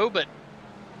see it go, but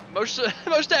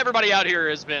most everybody out here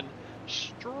has been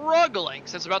struggling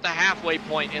since about the halfway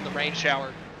point in the rain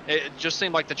shower. It just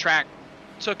seemed like the track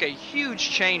took a huge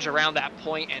change around that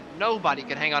point, and nobody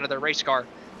could hang on to their race car.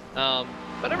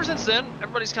 But ever since then,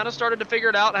 everybody's kind of started to figure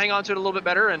it out and hang on to it a little bit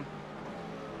better. And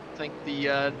I think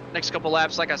the next couple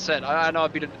laps, like I said, I know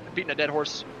I've beaten a dead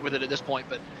horse with it at this point,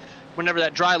 but whenever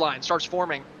that dry line starts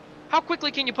forming, how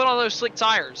quickly can you put on those slick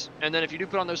tires? And then if you do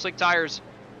put on those slick tires,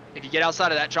 if you get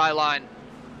outside of that dry line,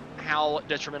 how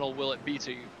detrimental will it be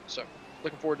to you? So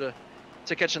looking forward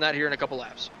to catching that here in a couple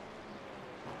laps.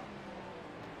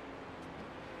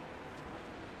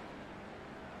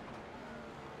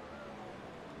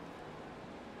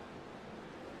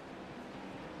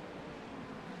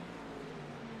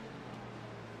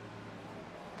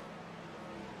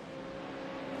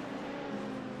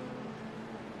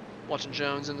 Watching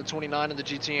Jones in the 29 in the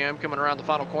GTM coming around the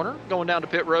final corner, going down to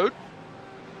pit road.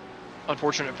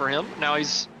 Unfortunate for him. Now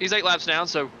he's 8 laps down,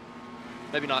 so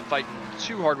maybe not fighting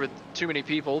too hard with too many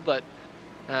people, but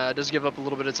does give up a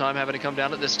little bit of time having to come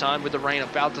down at this time with the rain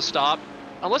about to stop.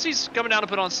 Unless he's coming down to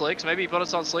put on slicks. Maybe he put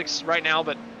us on slicks right now,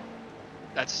 but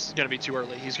that's going to be too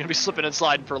early. He's going to be slipping and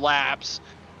sliding for laps.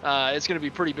 It's going to be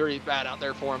pretty, very bad out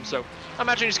there for him. So I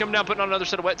imagine he's coming down putting on another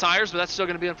set of wet tires, but that's still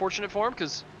going to be unfortunate for him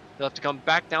because he'll have to come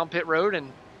back down pit road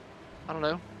in, I don't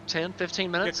know, 10,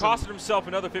 15 minutes. It costed himself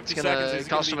another 50 seconds. It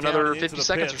cost him another 50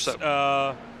 seconds or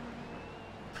so.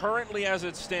 Currently, as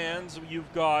it stands,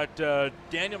 you've got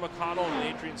Daniel McConnell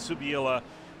and Adrian Subiela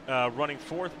running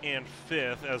 4th and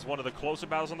 5th as one of the closer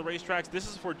battles on the racetracks. This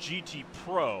is for GT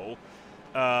Pro,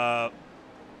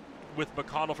 with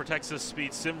McConnell for Texas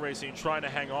Speed Sim Racing trying to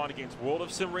hang on against World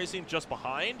of Sim Racing just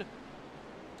behind.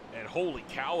 And holy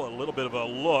cow, a little bit of a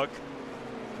look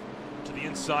to the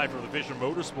inside for the Vision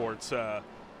Motorsports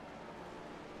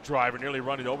driver, nearly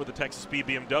running over the Texas Speed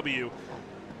BMW.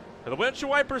 The windshield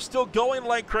wipers still going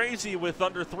like crazy with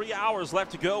under 3 hours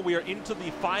left to go. We are into the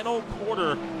final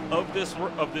quarter of this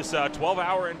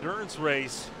 12-hour endurance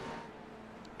race,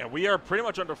 and we are pretty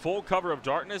much under full cover of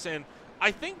darkness. And I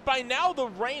think by now the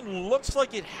rain looks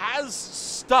like it has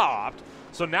stopped.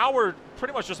 So now we're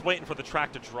pretty much just waiting for the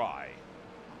track to dry.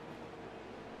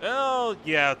 Oh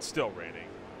yeah, it's still raining.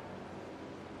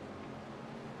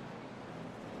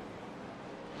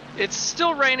 It's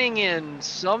still raining in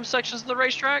some sections of the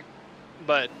racetrack,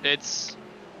 but it's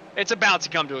about to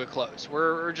come to a close.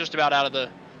 We're just about out of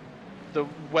the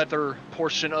weather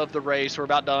portion of the race. We're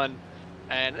about done,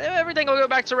 and everything will go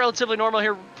back to relatively normal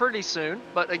here pretty soon.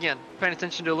 But again, paying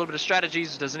attention to a little bit of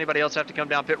strategies. Does anybody else have to come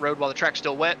down pit road while the track's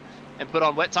still wet and put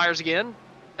on wet tires again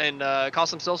and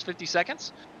cost themselves 50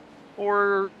 seconds?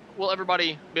 Or will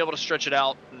everybody be able to stretch it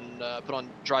out and put on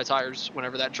dry tires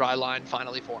whenever that dry line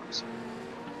finally forms?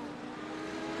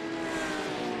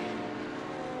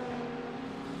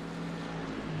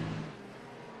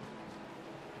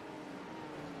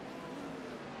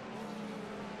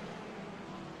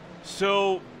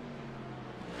 So,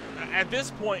 at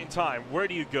this point in time, where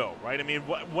do you go, right? I mean,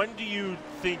 when do you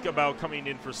think about coming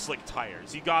in for slick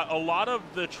tires? You got a lot of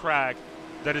the track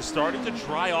that is starting to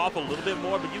dry off a little bit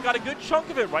more, but you got a good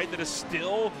chunk of it, right, that is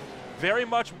still very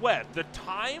much wet. The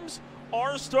times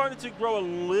are starting to grow a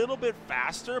little bit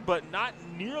faster, but not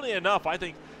nearly enough, I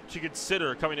think, to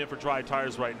consider coming in for dry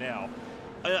tires right now.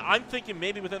 I'm thinking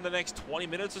maybe within the next 20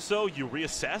 minutes or so, you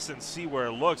reassess and see where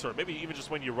it looks, or maybe even just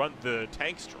when you run the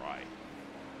tanks dry.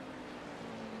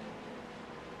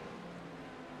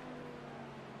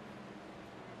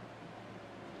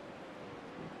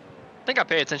 I think I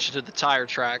pay attention to the tire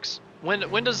tracks.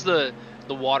 When does the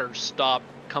water stop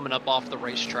coming up off the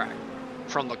racetrack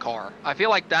from the car? I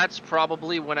feel like that's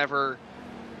probably whenever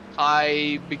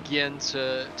I begin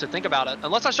to think about it.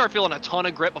 Unless I start feeling a ton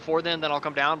of grip before then I'll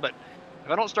come down. But if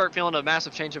I don't start feeling a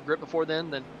massive change of grip before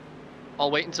then I'll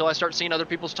wait until I start seeing other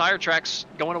people's tire tracks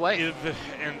going away.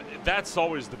 And that's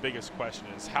always the biggest question,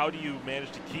 is how do you manage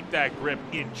to keep that grip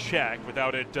in check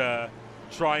without it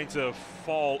trying to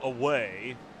fall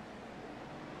away?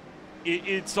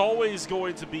 It's always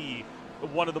going to be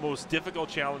one of the most difficult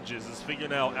challenges, is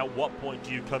figuring out at what point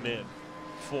do you come in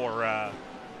for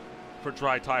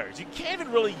dry tires. You can't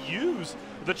even really use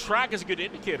the track as a good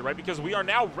indicator, right? Because we are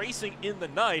now racing in the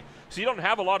night, so you don't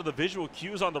have a lot of the visual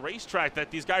cues on the racetrack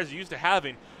that these guys are used to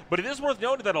having. But it is worth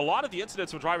noting that a lot of the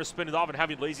incidents when drivers spinning off and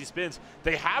having lazy spins,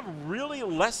 they have really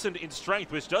lessened in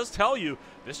strength, which does tell you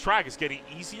this track is getting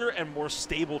easier and more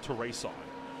stable to race on.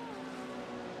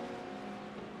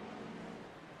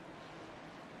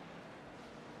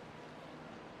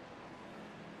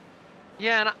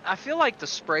 Yeah, and I feel like the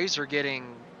sprays are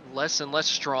getting less and less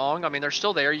strong. I mean, they're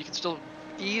still there. You can still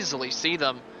easily see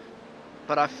them.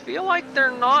 But I feel like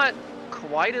they're not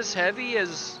quite as heavy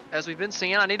as we've been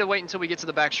seeing. I need to wait until we get to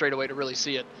the back straightaway to really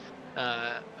see it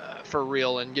for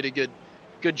real and get a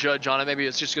good judge on it. Maybe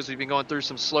it's just because we've been going through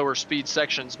some slower speed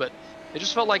sections, but it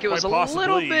just felt like it was a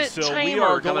little bit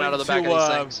tamer coming out of the back of these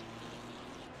things.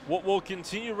 We'll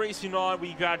continue racing on.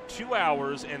 We got 2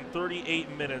 hours and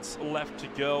 38 minutes left to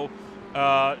go.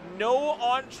 No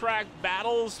on-track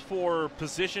battles for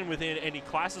position within any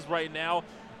classes right now.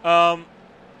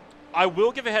 I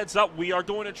will give a heads up. We are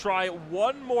going to try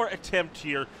one more attempt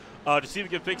here to see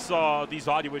if we can fix these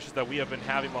audio issues that we have been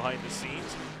having behind the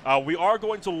scenes. We are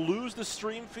going to lose the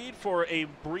stream feed for a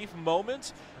brief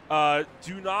moment.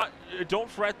 Don't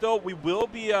fret though. We will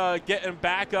be getting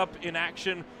back up in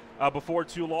action before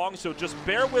too long, so just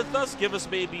bear with us. Give us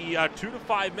maybe 2 to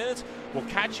 5 minutes. We'll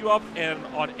catch you up and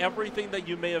on everything that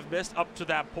you may have missed up to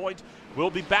that point. We'll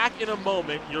be back in a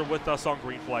moment. You're with us on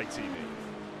Green Flag TV.